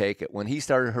couldn't take it. When he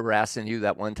started harassing you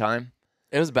that one time.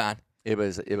 It was bad. It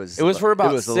was for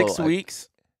about 6 weeks.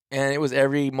 And it was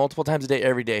multiple times a day,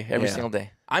 every day, every single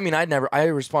day. I mean, I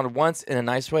responded once in a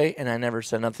nice way, and I never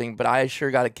said nothing, but I sure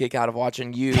got a kick out of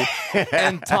watching you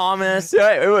and Thomas.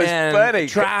 Yeah, it was funny.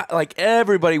 Like,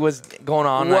 everybody was going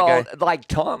on. Well, that guy. like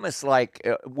Thomas,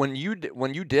 when you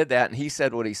did that and he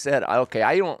said what he said, okay,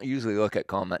 I don't usually look at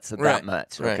comments that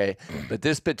much, okay? Right. But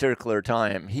this particular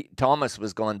time, Thomas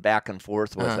was going back and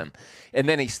forth with him, and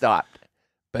then he stopped.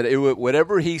 But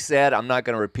whatever he said, I'm not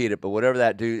going to repeat it, but whatever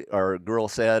that dude or girl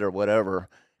said or whatever,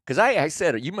 because I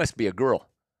said, you must be a girl.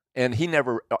 And he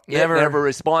never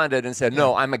responded and said,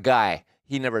 no, I'm a guy.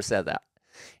 He never said that.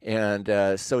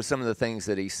 And so some of the things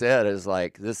that he said is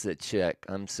like, this is a chick.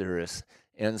 I'm serious.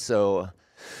 And so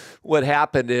what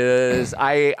happened is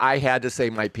I had to say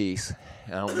my piece.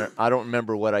 I don't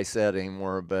remember what I said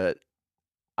anymore, but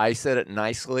I said it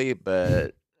nicely,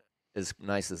 but as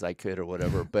nice as I could or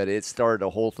whatever, but it started a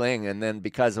whole thing. And then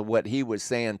because of what he was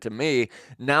saying to me,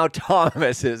 now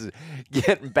Thomas is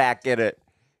getting back at it.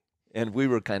 And we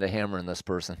were kind of hammering this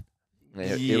person.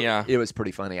 It was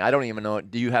pretty funny. I don't even know.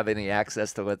 Do you have any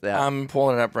access to what that? I'm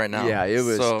pulling it up right now. Yeah, it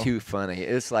was too funny.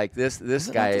 It's like this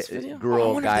guy,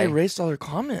 girl guy. They erased all their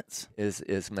comments. Is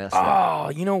messed up. Oh,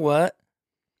 you know what?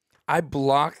 I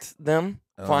blocked them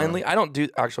finally. I don't do.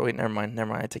 Actually, wait. Never mind.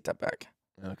 I take that back.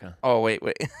 Okay. Oh, wait.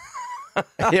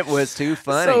 It was too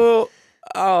funny. So,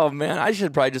 oh man, I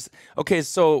should probably just. Okay,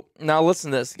 so now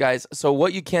listen to this, guys. So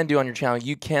what you can do on your channel,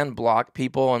 you can block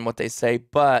people and what they say,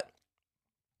 but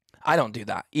I don't do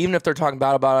that. Even if they're talking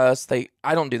bad about us,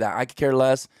 I don't do that. I could care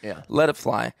less. Yeah. Let it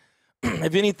fly.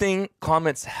 If anything,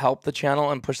 comments help the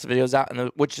channel and push the videos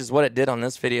out, which is what it did on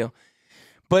this video.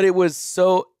 But it was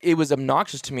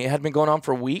obnoxious to me. It had been going on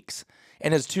for weeks,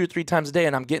 and it's 2 or 3 times a day,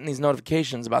 and I'm getting these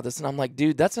notifications about this, and I'm like,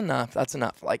 dude, that's enough. That's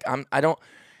enough. Like,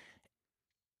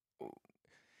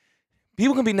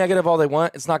 people can be negative all they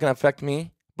want. It's not going to affect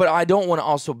me. But I don't want to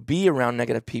also be around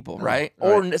negative people, right?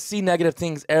 Or see negative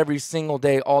things every single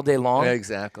day, all day long. Yeah,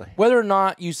 exactly. Whether or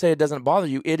not you say it doesn't bother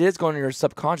you, it is going to your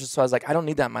subconscious. So I was like, I don't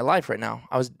need that in my life right now.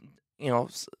 I was,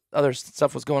 other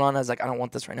stuff was going on. I was like, I don't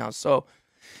want this right now. So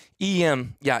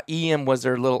EM was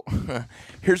their little,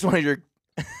 here's one of your,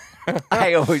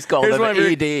 I always call them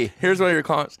ED. Here's one of your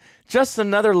comments. Just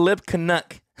another lip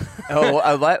Canuck.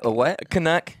 Oh, what?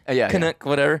 Canuck. Yeah, Canuck,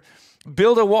 whatever.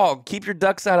 Build a wall. Keep your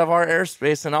ducks out of our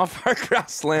airspace and off our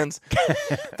grasslands.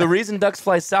 The reason ducks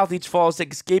fly south each fall is to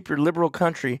escape your liberal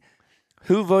country.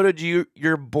 Who voted you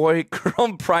your boy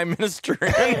girl prime minister?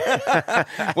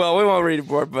 Well, we won't read it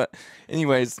more, but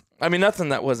anyways, I mean, nothing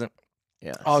that wasn't.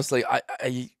 Yeah. Obviously, I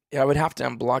would have to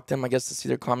unblock them, I guess, to see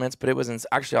their comments, but it wasn't.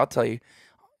 Actually, I'll tell you.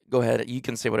 Go ahead. You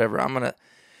can say whatever. I'm gonna.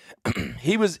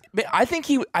 I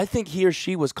think he or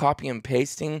she was copy and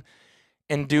pasting.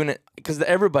 And doing it because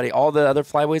all the other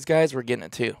Flyways guys were getting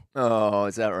it too. Oh,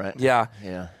 is that right? Yeah.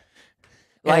 Yeah.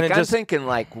 Like I'm thinking,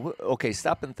 like, okay,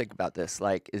 stop and think about this.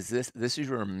 Like, is this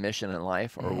your mission in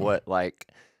life, or what? Like,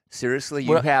 seriously,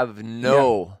 you have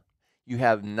nothing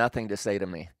to say to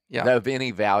me of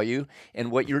any value,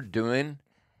 and what you're doing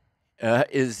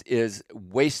is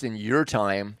wasting your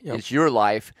time. Yep. It's your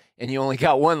life, and you only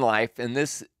got one life, and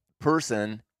this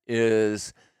person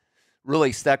is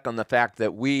really stuck on the fact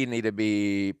that we need to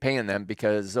be paying them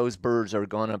because those birds are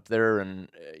going up there and,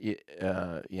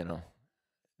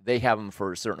 they have them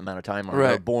for a certain amount of time or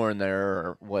they're born there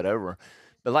or whatever.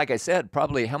 But like I said,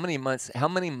 probably how many months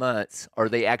are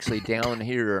they actually down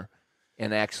here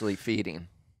and actually feeding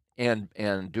and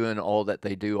doing all that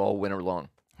they do all winter long?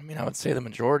 I mean, I would say the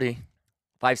majority.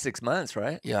 5-6 months,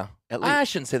 right? Yeah. At least. I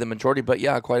shouldn't say the majority, but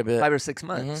yeah, quite a bit. 5 or 6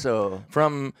 months. Mm-hmm. So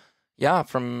from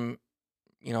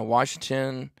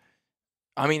Washington.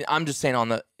 I mean, I'm just saying on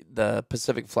the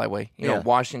Pacific Flyway.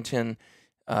 Washington.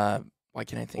 Why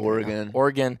can't I think?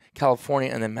 Oregon,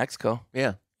 California, and then Mexico.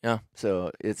 Yeah. Yeah.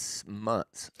 So it's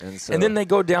months, and then they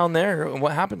go down there. And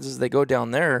what happens is they go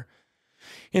down there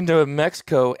into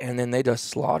Mexico, and then they just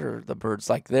slaughter the birds.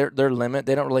 Like their limit,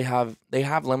 they don't really have. They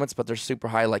have limits, but they're super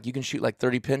high. Like you can shoot like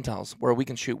 30 pintails, where we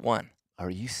can shoot 1. Are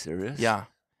you serious? Yeah.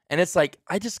 And it's like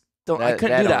I couldn't do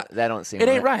that. That don't seem. It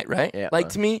ain't right? Yeah. Like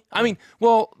to me, I mean,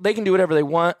 well, they can do whatever they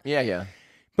want. Yeah.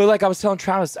 But like I was telling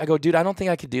Travis, I go, dude, I don't think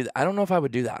I could do that. I don't know if I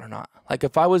would do that or not. Like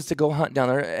if I was to go hunt down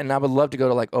there, and I would love to go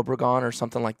to like Obregon or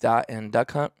something like that and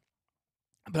duck hunt.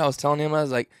 But I was telling him, I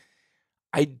was like,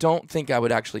 I don't think I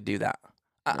would actually do that.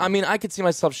 I mean, I could see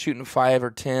myself shooting 5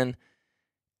 or 10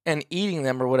 and eating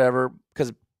them or whatever,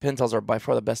 because pintails are by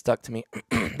far the best duck to me.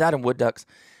 That and wood ducks.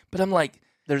 But I'm like,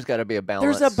 there's got to be a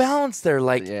balance. There's a balance there.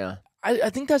 Like, yeah.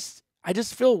 I think I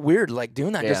just feel weird like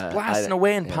doing that, just blasting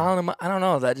away and piling them up. I don't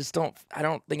know. I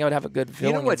don't think I would have a good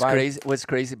feeling. You know what's crazy? What's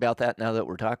crazy about that? Now that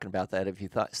we're talking about that, if you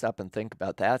stop and think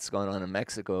about that's going on in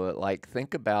Mexico, like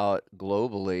think about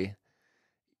globally.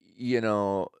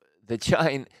 The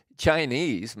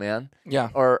Chinese man,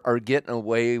 are getting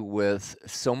away with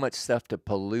so much stuff to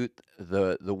pollute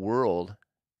the world,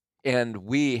 and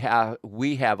we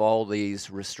have all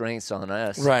these restraints on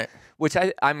us, right? Which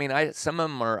I mean, some of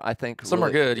them are, I think, some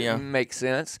really, are good, yeah, make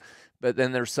sense, but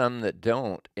then there's some that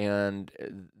don't,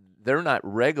 and they're not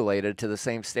regulated to the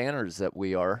same standards that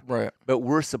we are, right? But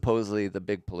we're supposedly the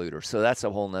big polluter, so that's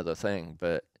a whole nother thing.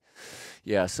 But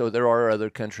yeah, so there are other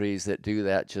countries that do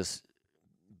that,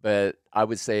 but I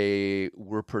would say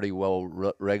we're pretty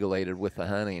well regulated with the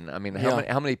hunting. I mean,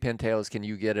 how many pintails can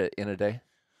you get in a day?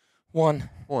 One.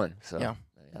 So yeah,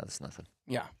 that's nothing.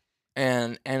 Yeah,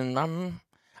 and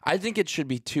I think it should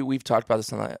be 2. We've talked about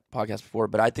this on the podcast before,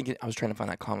 but I was trying to find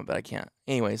that comment, but I can't.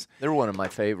 Anyways, they're one of my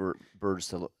favorite birds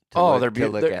to look. They're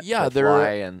beautiful.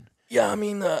 I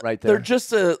mean, right there. They're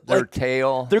just their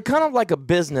tail. They're kind of like a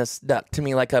business duck to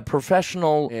me, like a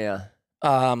professional. Yeah.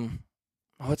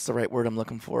 What's the right word I'm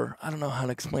looking for? I don't know how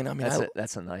to explain it. I mean,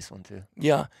 that's a nice one too.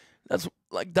 Yeah, that's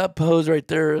like that pose right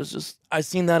there is just. I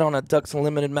seen that on a Ducks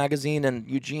Unlimited magazine, and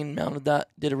Eugene mounted that.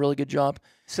 Did a really good job.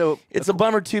 So it's a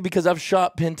bummer too because I've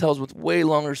shot pintails with way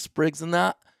longer sprigs than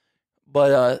that,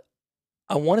 but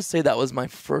I want to say that was my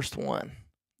first one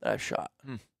that I've shot,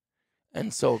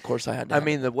 and so of course I had to. I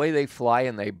mean, the way they fly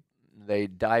and they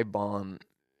dive bomb.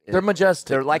 They're majestic.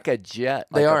 They're like a jet.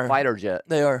 They are a fighter jet.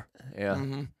 They are. Yeah.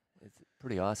 Mm-hmm.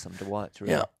 pretty awesome to watch.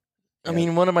 Really. Yeah. I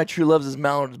mean, one of my true loves is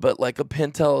mallards, but like a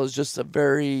pintail is just a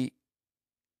very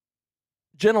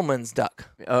gentleman's duck.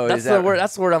 Oh, that's the word.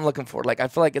 That's the word I'm looking for. Like, I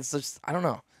feel like it's just, I don't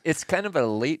know. It's kind of an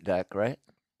elite duck, right?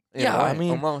 Yeah, I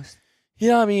mean, almost.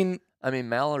 Yeah, I mean,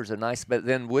 mallards are nice, but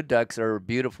then wood ducks are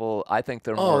beautiful. I think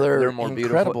they're more incredible.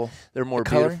 beautiful. They're more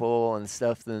beautiful and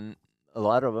stuff than a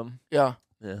lot of them. Yeah.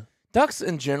 Yeah. Ducks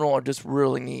in general are just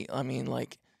really neat. I mean,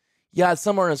 like, yeah,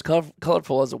 some aren't as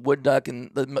colorful as a wood duck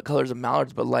and the colors of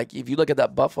mallards, but like if you look at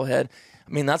that bufflehead, I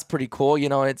mean, that's pretty cool. You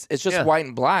know, it's just white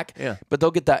and black, but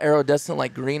they'll get that iridescent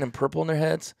like green and purple in their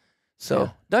heads.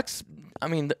 So ducks, I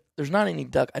mean, there's not any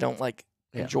duck I don't like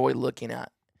enjoy looking at.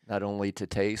 Not only to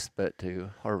taste, but to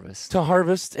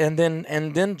harvest. And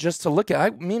then just to look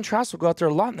at. Me and Travis will go out there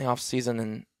a lot in the off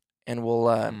season and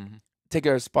we'll take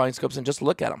our spotting scopes and just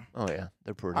look at them. Oh yeah,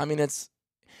 they're pretty. I mean,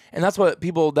 and that's what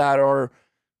people that are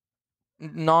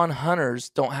non-hunters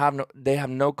don't have. They have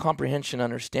no comprehension,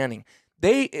 understanding.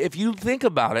 If you think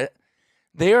about it,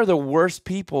 they are the worst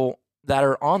people that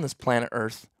are on this planet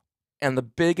Earth, and the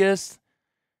biggest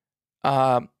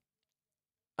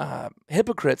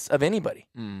hypocrites of anybody.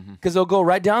 Because they'll go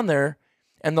right down there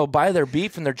and they'll buy their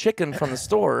beef and their chicken from the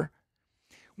store,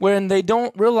 when they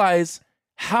don't realize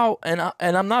how. And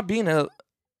I'm not being a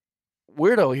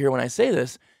weirdo here when I say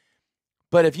this,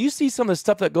 but if you see some of the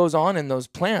stuff that goes on in those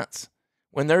plants.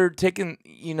 When they're taking,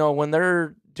 when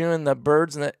they're doing the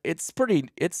birds, and it's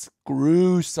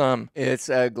gruesome. It's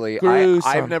ugly. Gruesome.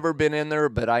 I've never been in there,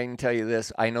 but I can tell you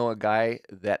this. I know a guy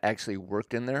that actually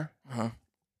worked in there.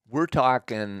 We're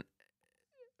talking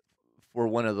for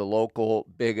one of the local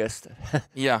biggest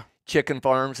chicken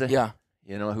farms. Yeah.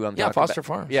 You know who I'm talking about? Yeah, Foster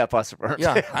Farms. Yeah, Foster Farms.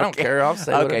 Yeah, I don't care. I'll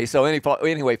say okay, so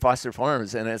anyway, Foster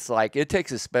Farms, and it's like it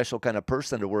takes a special kind of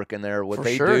person to work in there. What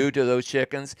they do to those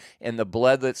chickens, and the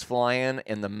blood that's flying,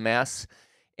 and the mess,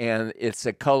 and it's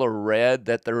a color red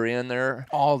that they're in there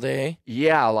all day.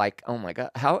 Yeah, like oh my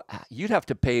god, how you'd have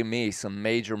to pay me some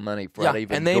major money for that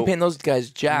even. And they ain't paying those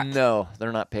guys jack. No,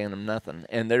 they're not paying them nothing,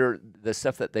 and the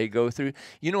stuff that they go through.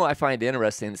 You know, I find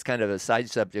interesting. It's kind of a side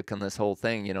subject on this whole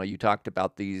thing. You know, you talked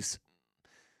about these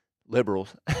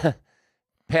liberals,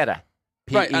 PETA,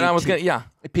 right? And I was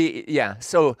gonna,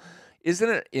 So, isn't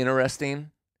it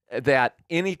interesting that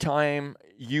anytime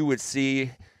you would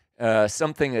see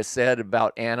something is said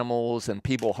about animals and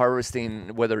people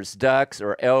harvesting, whether it's ducks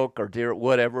or elk or deer,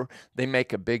 whatever, they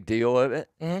make a big deal of it.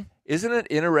 Isn't it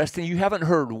interesting? You haven't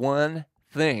heard one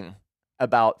thing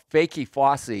about Fakey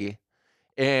Fossey.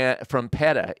 And from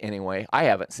PETA, anyway, I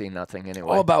haven't seen nothing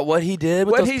anyway. Oh, about what he did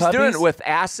with those puppies? What he's doing with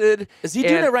acid. Is he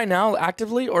doing it right now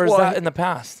actively, or is that in the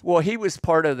past? Well, he was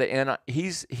part of the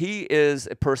he is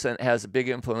a person that has a big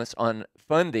influence on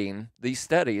funding these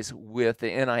studies with the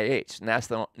NIH,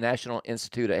 National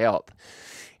Institute of Health.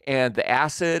 And the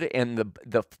acid and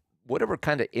the whatever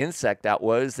kind of insect that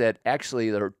was that actually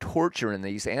they're torturing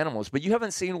these animals. But you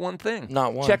haven't seen one thing.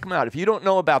 Not one. Check them out. If you don't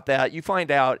know about that, you find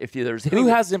out if there's... Who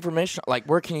has information? Like,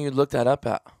 where can you look that up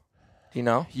at? Do you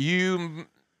know? You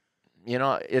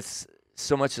know, it's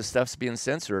so much of stuff's being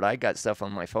censored. I got stuff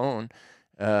on my phone.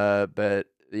 But,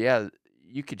 yeah...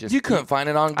 You couldn't find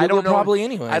it on Google probably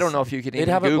anyway. I don't know if you can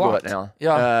even Google it now.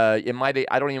 Yeah. It might.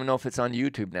 I don't even know if it's on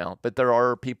YouTube now. But there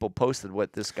are people posted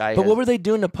what this guy. But what were they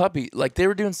doing to puppy? Like they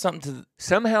were doing something to.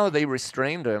 Somehow they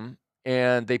restrained him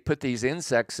and they put these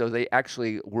insects, so they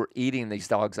actually were eating these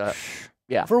dogs up.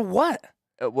 Yeah. For what?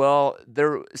 Well,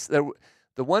 the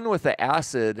one with the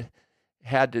acid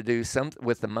had to do something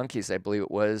with the monkeys, I believe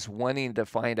it was, wanting to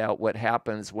find out what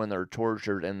happens when they're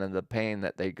tortured and then the pain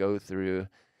that they go through.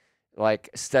 Like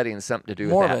studying something to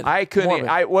do with that. I couldn't.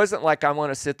 I wasn't like I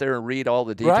want to sit there and read all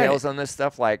the details on this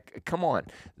stuff. Like, come on,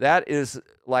 that is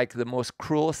like the most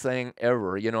cruelest thing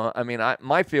ever. You know, I mean,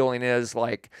 my feeling is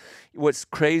like, what's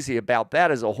crazy about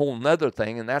that is a whole nother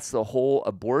thing, and that's the whole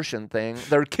abortion thing.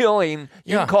 They're killing.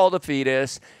 You can call it a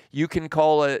fetus. You can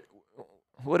call it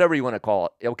whatever you want to call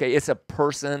it. Okay, it's a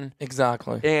person.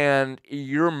 Exactly. And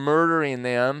you're murdering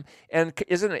them. And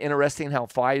isn't it interesting how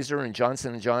Pfizer and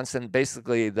Johnson & Johnson,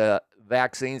 basically the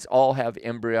vaccines all have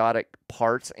embryonic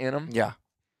parts in them? Yeah.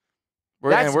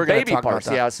 We're baby talk parts.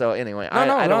 About that. Yeah, so anyway, I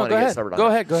don't want to get started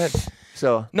on that. Go ahead.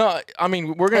 So no, I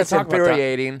mean, we're going to talk about that. It's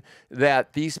infuriating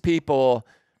that these people,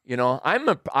 you know,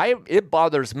 it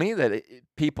bothers me that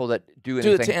people that do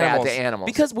anything bad to animals.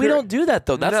 Because we don't do that,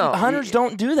 though. Hunters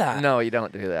don't do that. No, you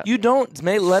don't do that. You don't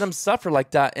let them suffer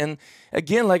like that. And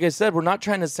again, like I said, we're not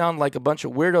trying to sound like a bunch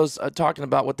of weirdos talking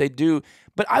about what they do.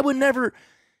 But I would never...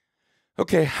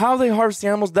 Okay, how they harvest the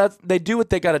animals, they do what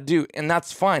they got to do, and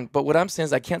that's fine. But what I'm saying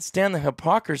is I can't stand the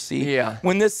hypocrisy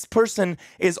when this person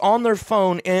is on their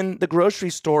phone in the grocery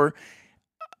store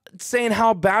saying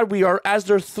how bad we are as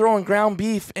they're throwing ground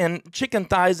beef and chicken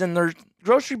thighs in their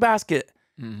grocery basket.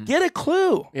 Mm-hmm. Get a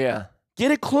clue. Yeah.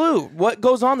 Get a clue. What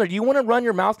goes on there? You want to run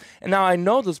your mouth? And now I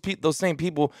know those same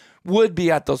people would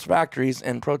be at those factories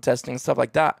and protesting and stuff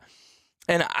like that.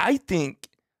 And I think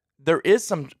there is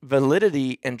some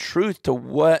validity and truth to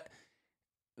what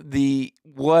they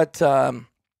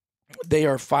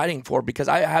are fighting for, because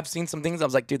I have seen some things I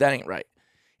was like, dude, that ain't right.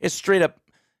 It's straight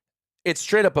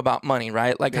up about money,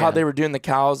 right? Like how they were doing the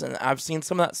cows, and I've seen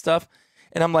some of that stuff.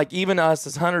 And I'm like, even us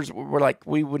as hunters, we're like,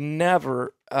 we would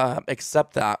never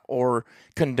accept that or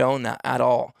condone that at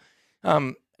all.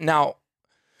 Now,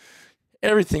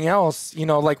 everything else, you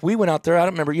know, like we went out there, I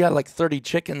don't remember, you had like 30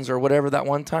 chickens or whatever that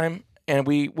one time, and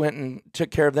we went and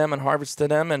took care of them and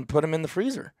harvested them and put them in the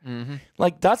freezer. Mm-hmm.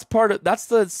 Like that's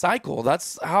the cycle.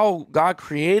 That's how God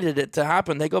created it to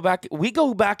happen. We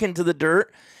go back into the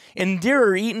dirt, and deer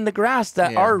are eating the grass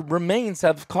that our remains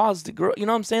have caused to grow. You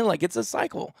know what I'm saying? Like, it's a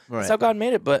cycle. Right. That's how God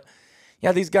made it. But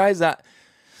yeah, these guys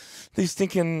these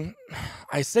thinking,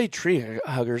 I say tree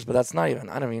huggers, but that's not even,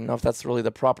 I don't even know if that's really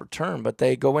the proper term, but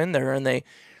they go in there and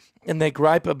they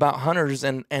gripe about hunters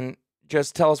and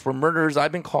just tell us we're murderers.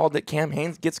 I've been called it. Cam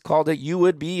Haines gets called it. You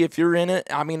would be if you're in it.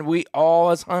 I mean, we all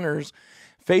as hunters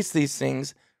face these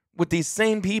things with these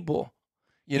same people.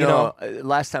 You know,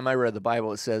 last time I read the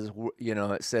Bible, it says,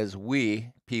 we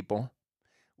people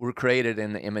were created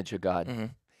in the image of God. Mm-hmm.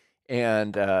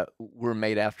 And we're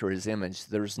made after his image.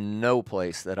 There's no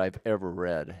place that I've ever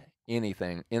read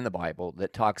anything in the Bible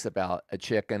that talks about a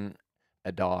chicken,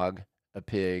 a dog, a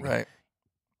pig. Right.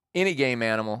 Any game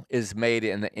animal is made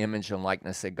in the image and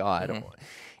likeness of God.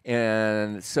 Mm-hmm.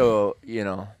 And so, you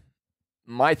know,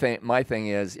 my thing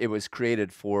is it was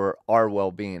created for our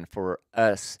well-being, for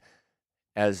us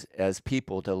as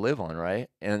people to live on, right?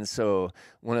 And so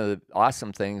one of the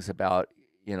awesome things about,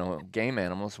 you know, game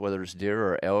animals, whether it's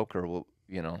deer or elk or,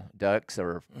 you know, ducks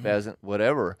or pheasant,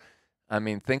 whatever, I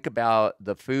mean, think about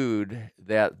the food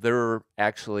that they're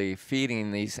actually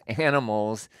feeding these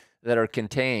animals that are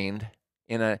contained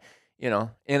in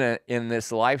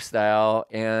this lifestyle,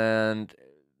 and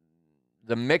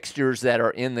the mixtures that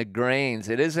are in the grains.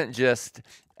 It isn't just,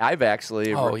 I've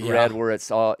actually read where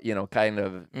it's all, you know, kind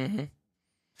of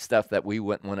stuff that we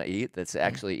wouldn't want to eat that's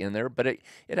actually in there, but it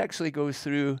actually goes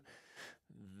through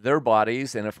their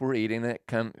bodies, and if we're eating it,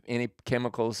 any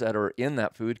chemicals that are in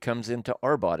that food comes into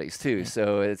our bodies too.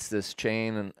 So it's this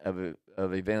chain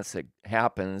of events that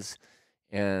happens,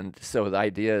 and so the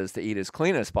idea is to eat as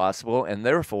clean as possible, and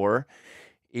therefore,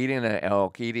 eating an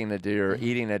elk, eating a deer,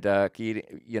 eating a duck,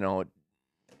 we're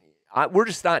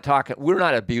just not talking. We're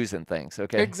not abusing things,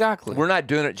 okay? Exactly. We're not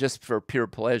doing it just for pure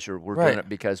pleasure. We're doing it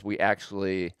because we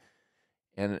actually.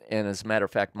 And as a matter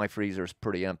of fact, my freezer is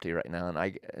pretty empty right now, and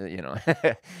I, you know,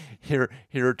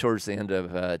 here towards the end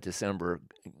of December,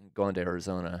 going to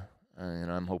Arizona, and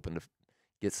I'm hoping to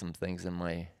get some things in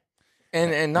my.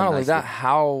 And not only that,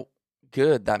 how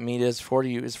good that meat is for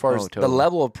you as far as the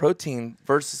level of protein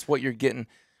versus what you're getting.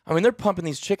 I mean, they're pumping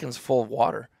these chickens full of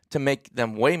water to make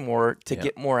them weigh more to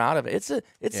get more out of it.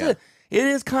 It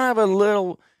is kind of a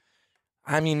little.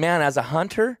 I mean, man, as a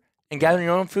hunter and gathering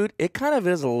your own food, it kind of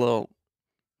is a little.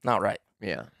 Not right.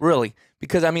 Yeah. Really.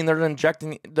 Because I mean they're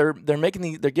giving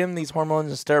these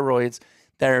hormones and steroids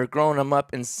that are growing them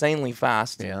up insanely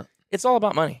fast. Yeah. It's all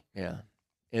about money. Yeah.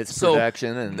 It's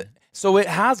production and so it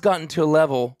has gotten to a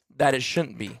level that it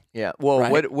shouldn't be. Yeah.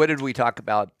 Well, what did we talk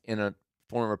about in a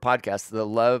former podcast? The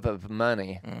love of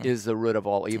money is the root of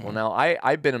all evil. Now,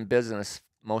 I've been in business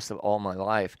most of all my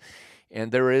life.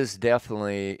 And there is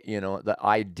definitely, you know, the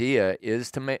idea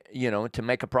is to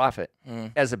make a profit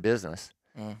as a business.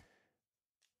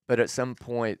 But at some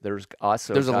point, there's a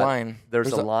line.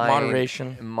 There's a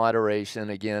line. Moderation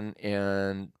again,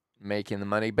 and making the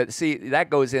money. But see, that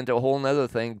goes into a whole nother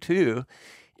thing too.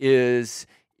 Is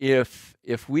if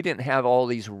we didn't have all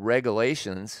these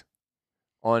regulations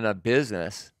on a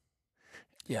business,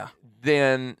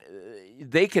 then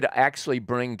they could actually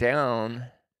bring down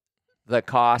the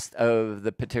cost of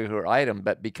the particular item.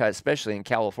 But because, especially in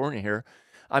California here.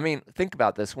 I mean, think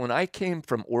about this. When I came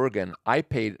from Oregon, I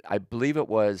paid, I believe it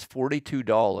was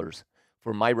 $42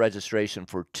 for my registration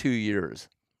for 2 years.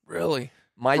 Really?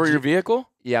 For your vehicle?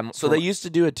 Yeah. So they used to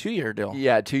do a 2-year deal.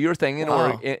 Yeah, 2-year thing in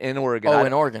Oregon. Oh,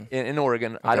 in Oregon. In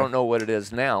Oregon. Okay. I don't know what it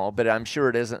is now, but I'm sure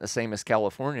it isn't the same as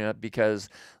California because,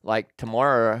 like,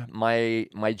 tomorrow, my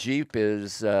Jeep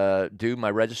is due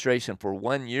my registration for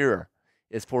 1 year.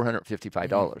 It's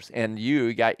 $455, and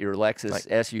you got your Lexus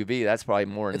SUV. That's probably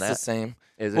more than that. It's the same.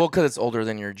 Is it? Well, because it's older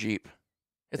than your Jeep.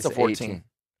 It's a 14. 18.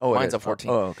 Oh, mine's a 14.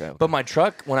 Oh, okay. But my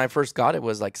truck, when I first got it,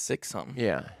 was like 6 something.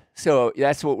 Yeah. So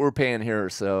that's what we're paying here.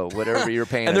 So whatever you're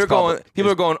paying, and they're going.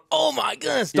 People are going, "Oh my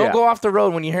goodness! Don't go off the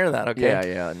road when you hear that."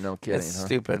 Okay. Yeah. No kidding. It's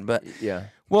stupid, but yeah.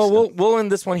 Well, we'll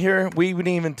end this one here. We didn't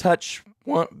even touch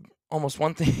almost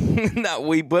one thing that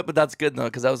we but that's good though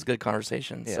because that was a good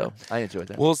conversation. Yeah, so I enjoyed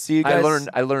that. We'll see you guys.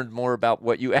 I learned more about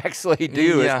what you actually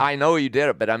do. Yeah. I know you did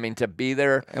it, but I mean to be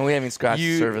there and we haven't even scratched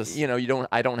the surface. You know,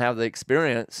 I don't have the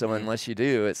experience, so unless you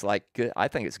do, it's like good. I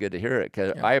think it's good to hear it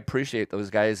because I appreciate those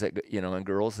guys that and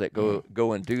girls that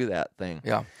go and do that thing.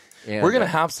 Yeah. And, we're gonna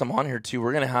have some on here too.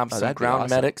 We're gonna have some ground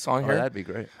medics on here. That'd be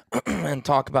great. And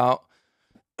talk about.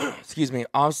 Excuse me.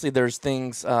 Obviously, there's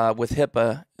things with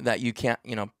HIPAA that you can't,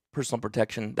 personal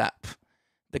protection that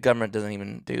the government doesn't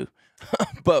even do,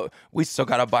 but we still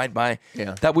gotta abide by.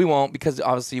 Yeah. That we won't because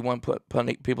obviously you won't put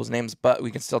people's names, but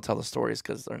we can still tell the stories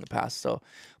because they're in the past. So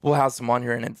we'll have some on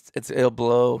here, and it'll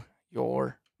blow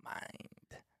your mind.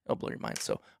 It'll blow your mind.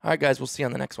 So all right, guys, we'll see you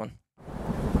on the next one.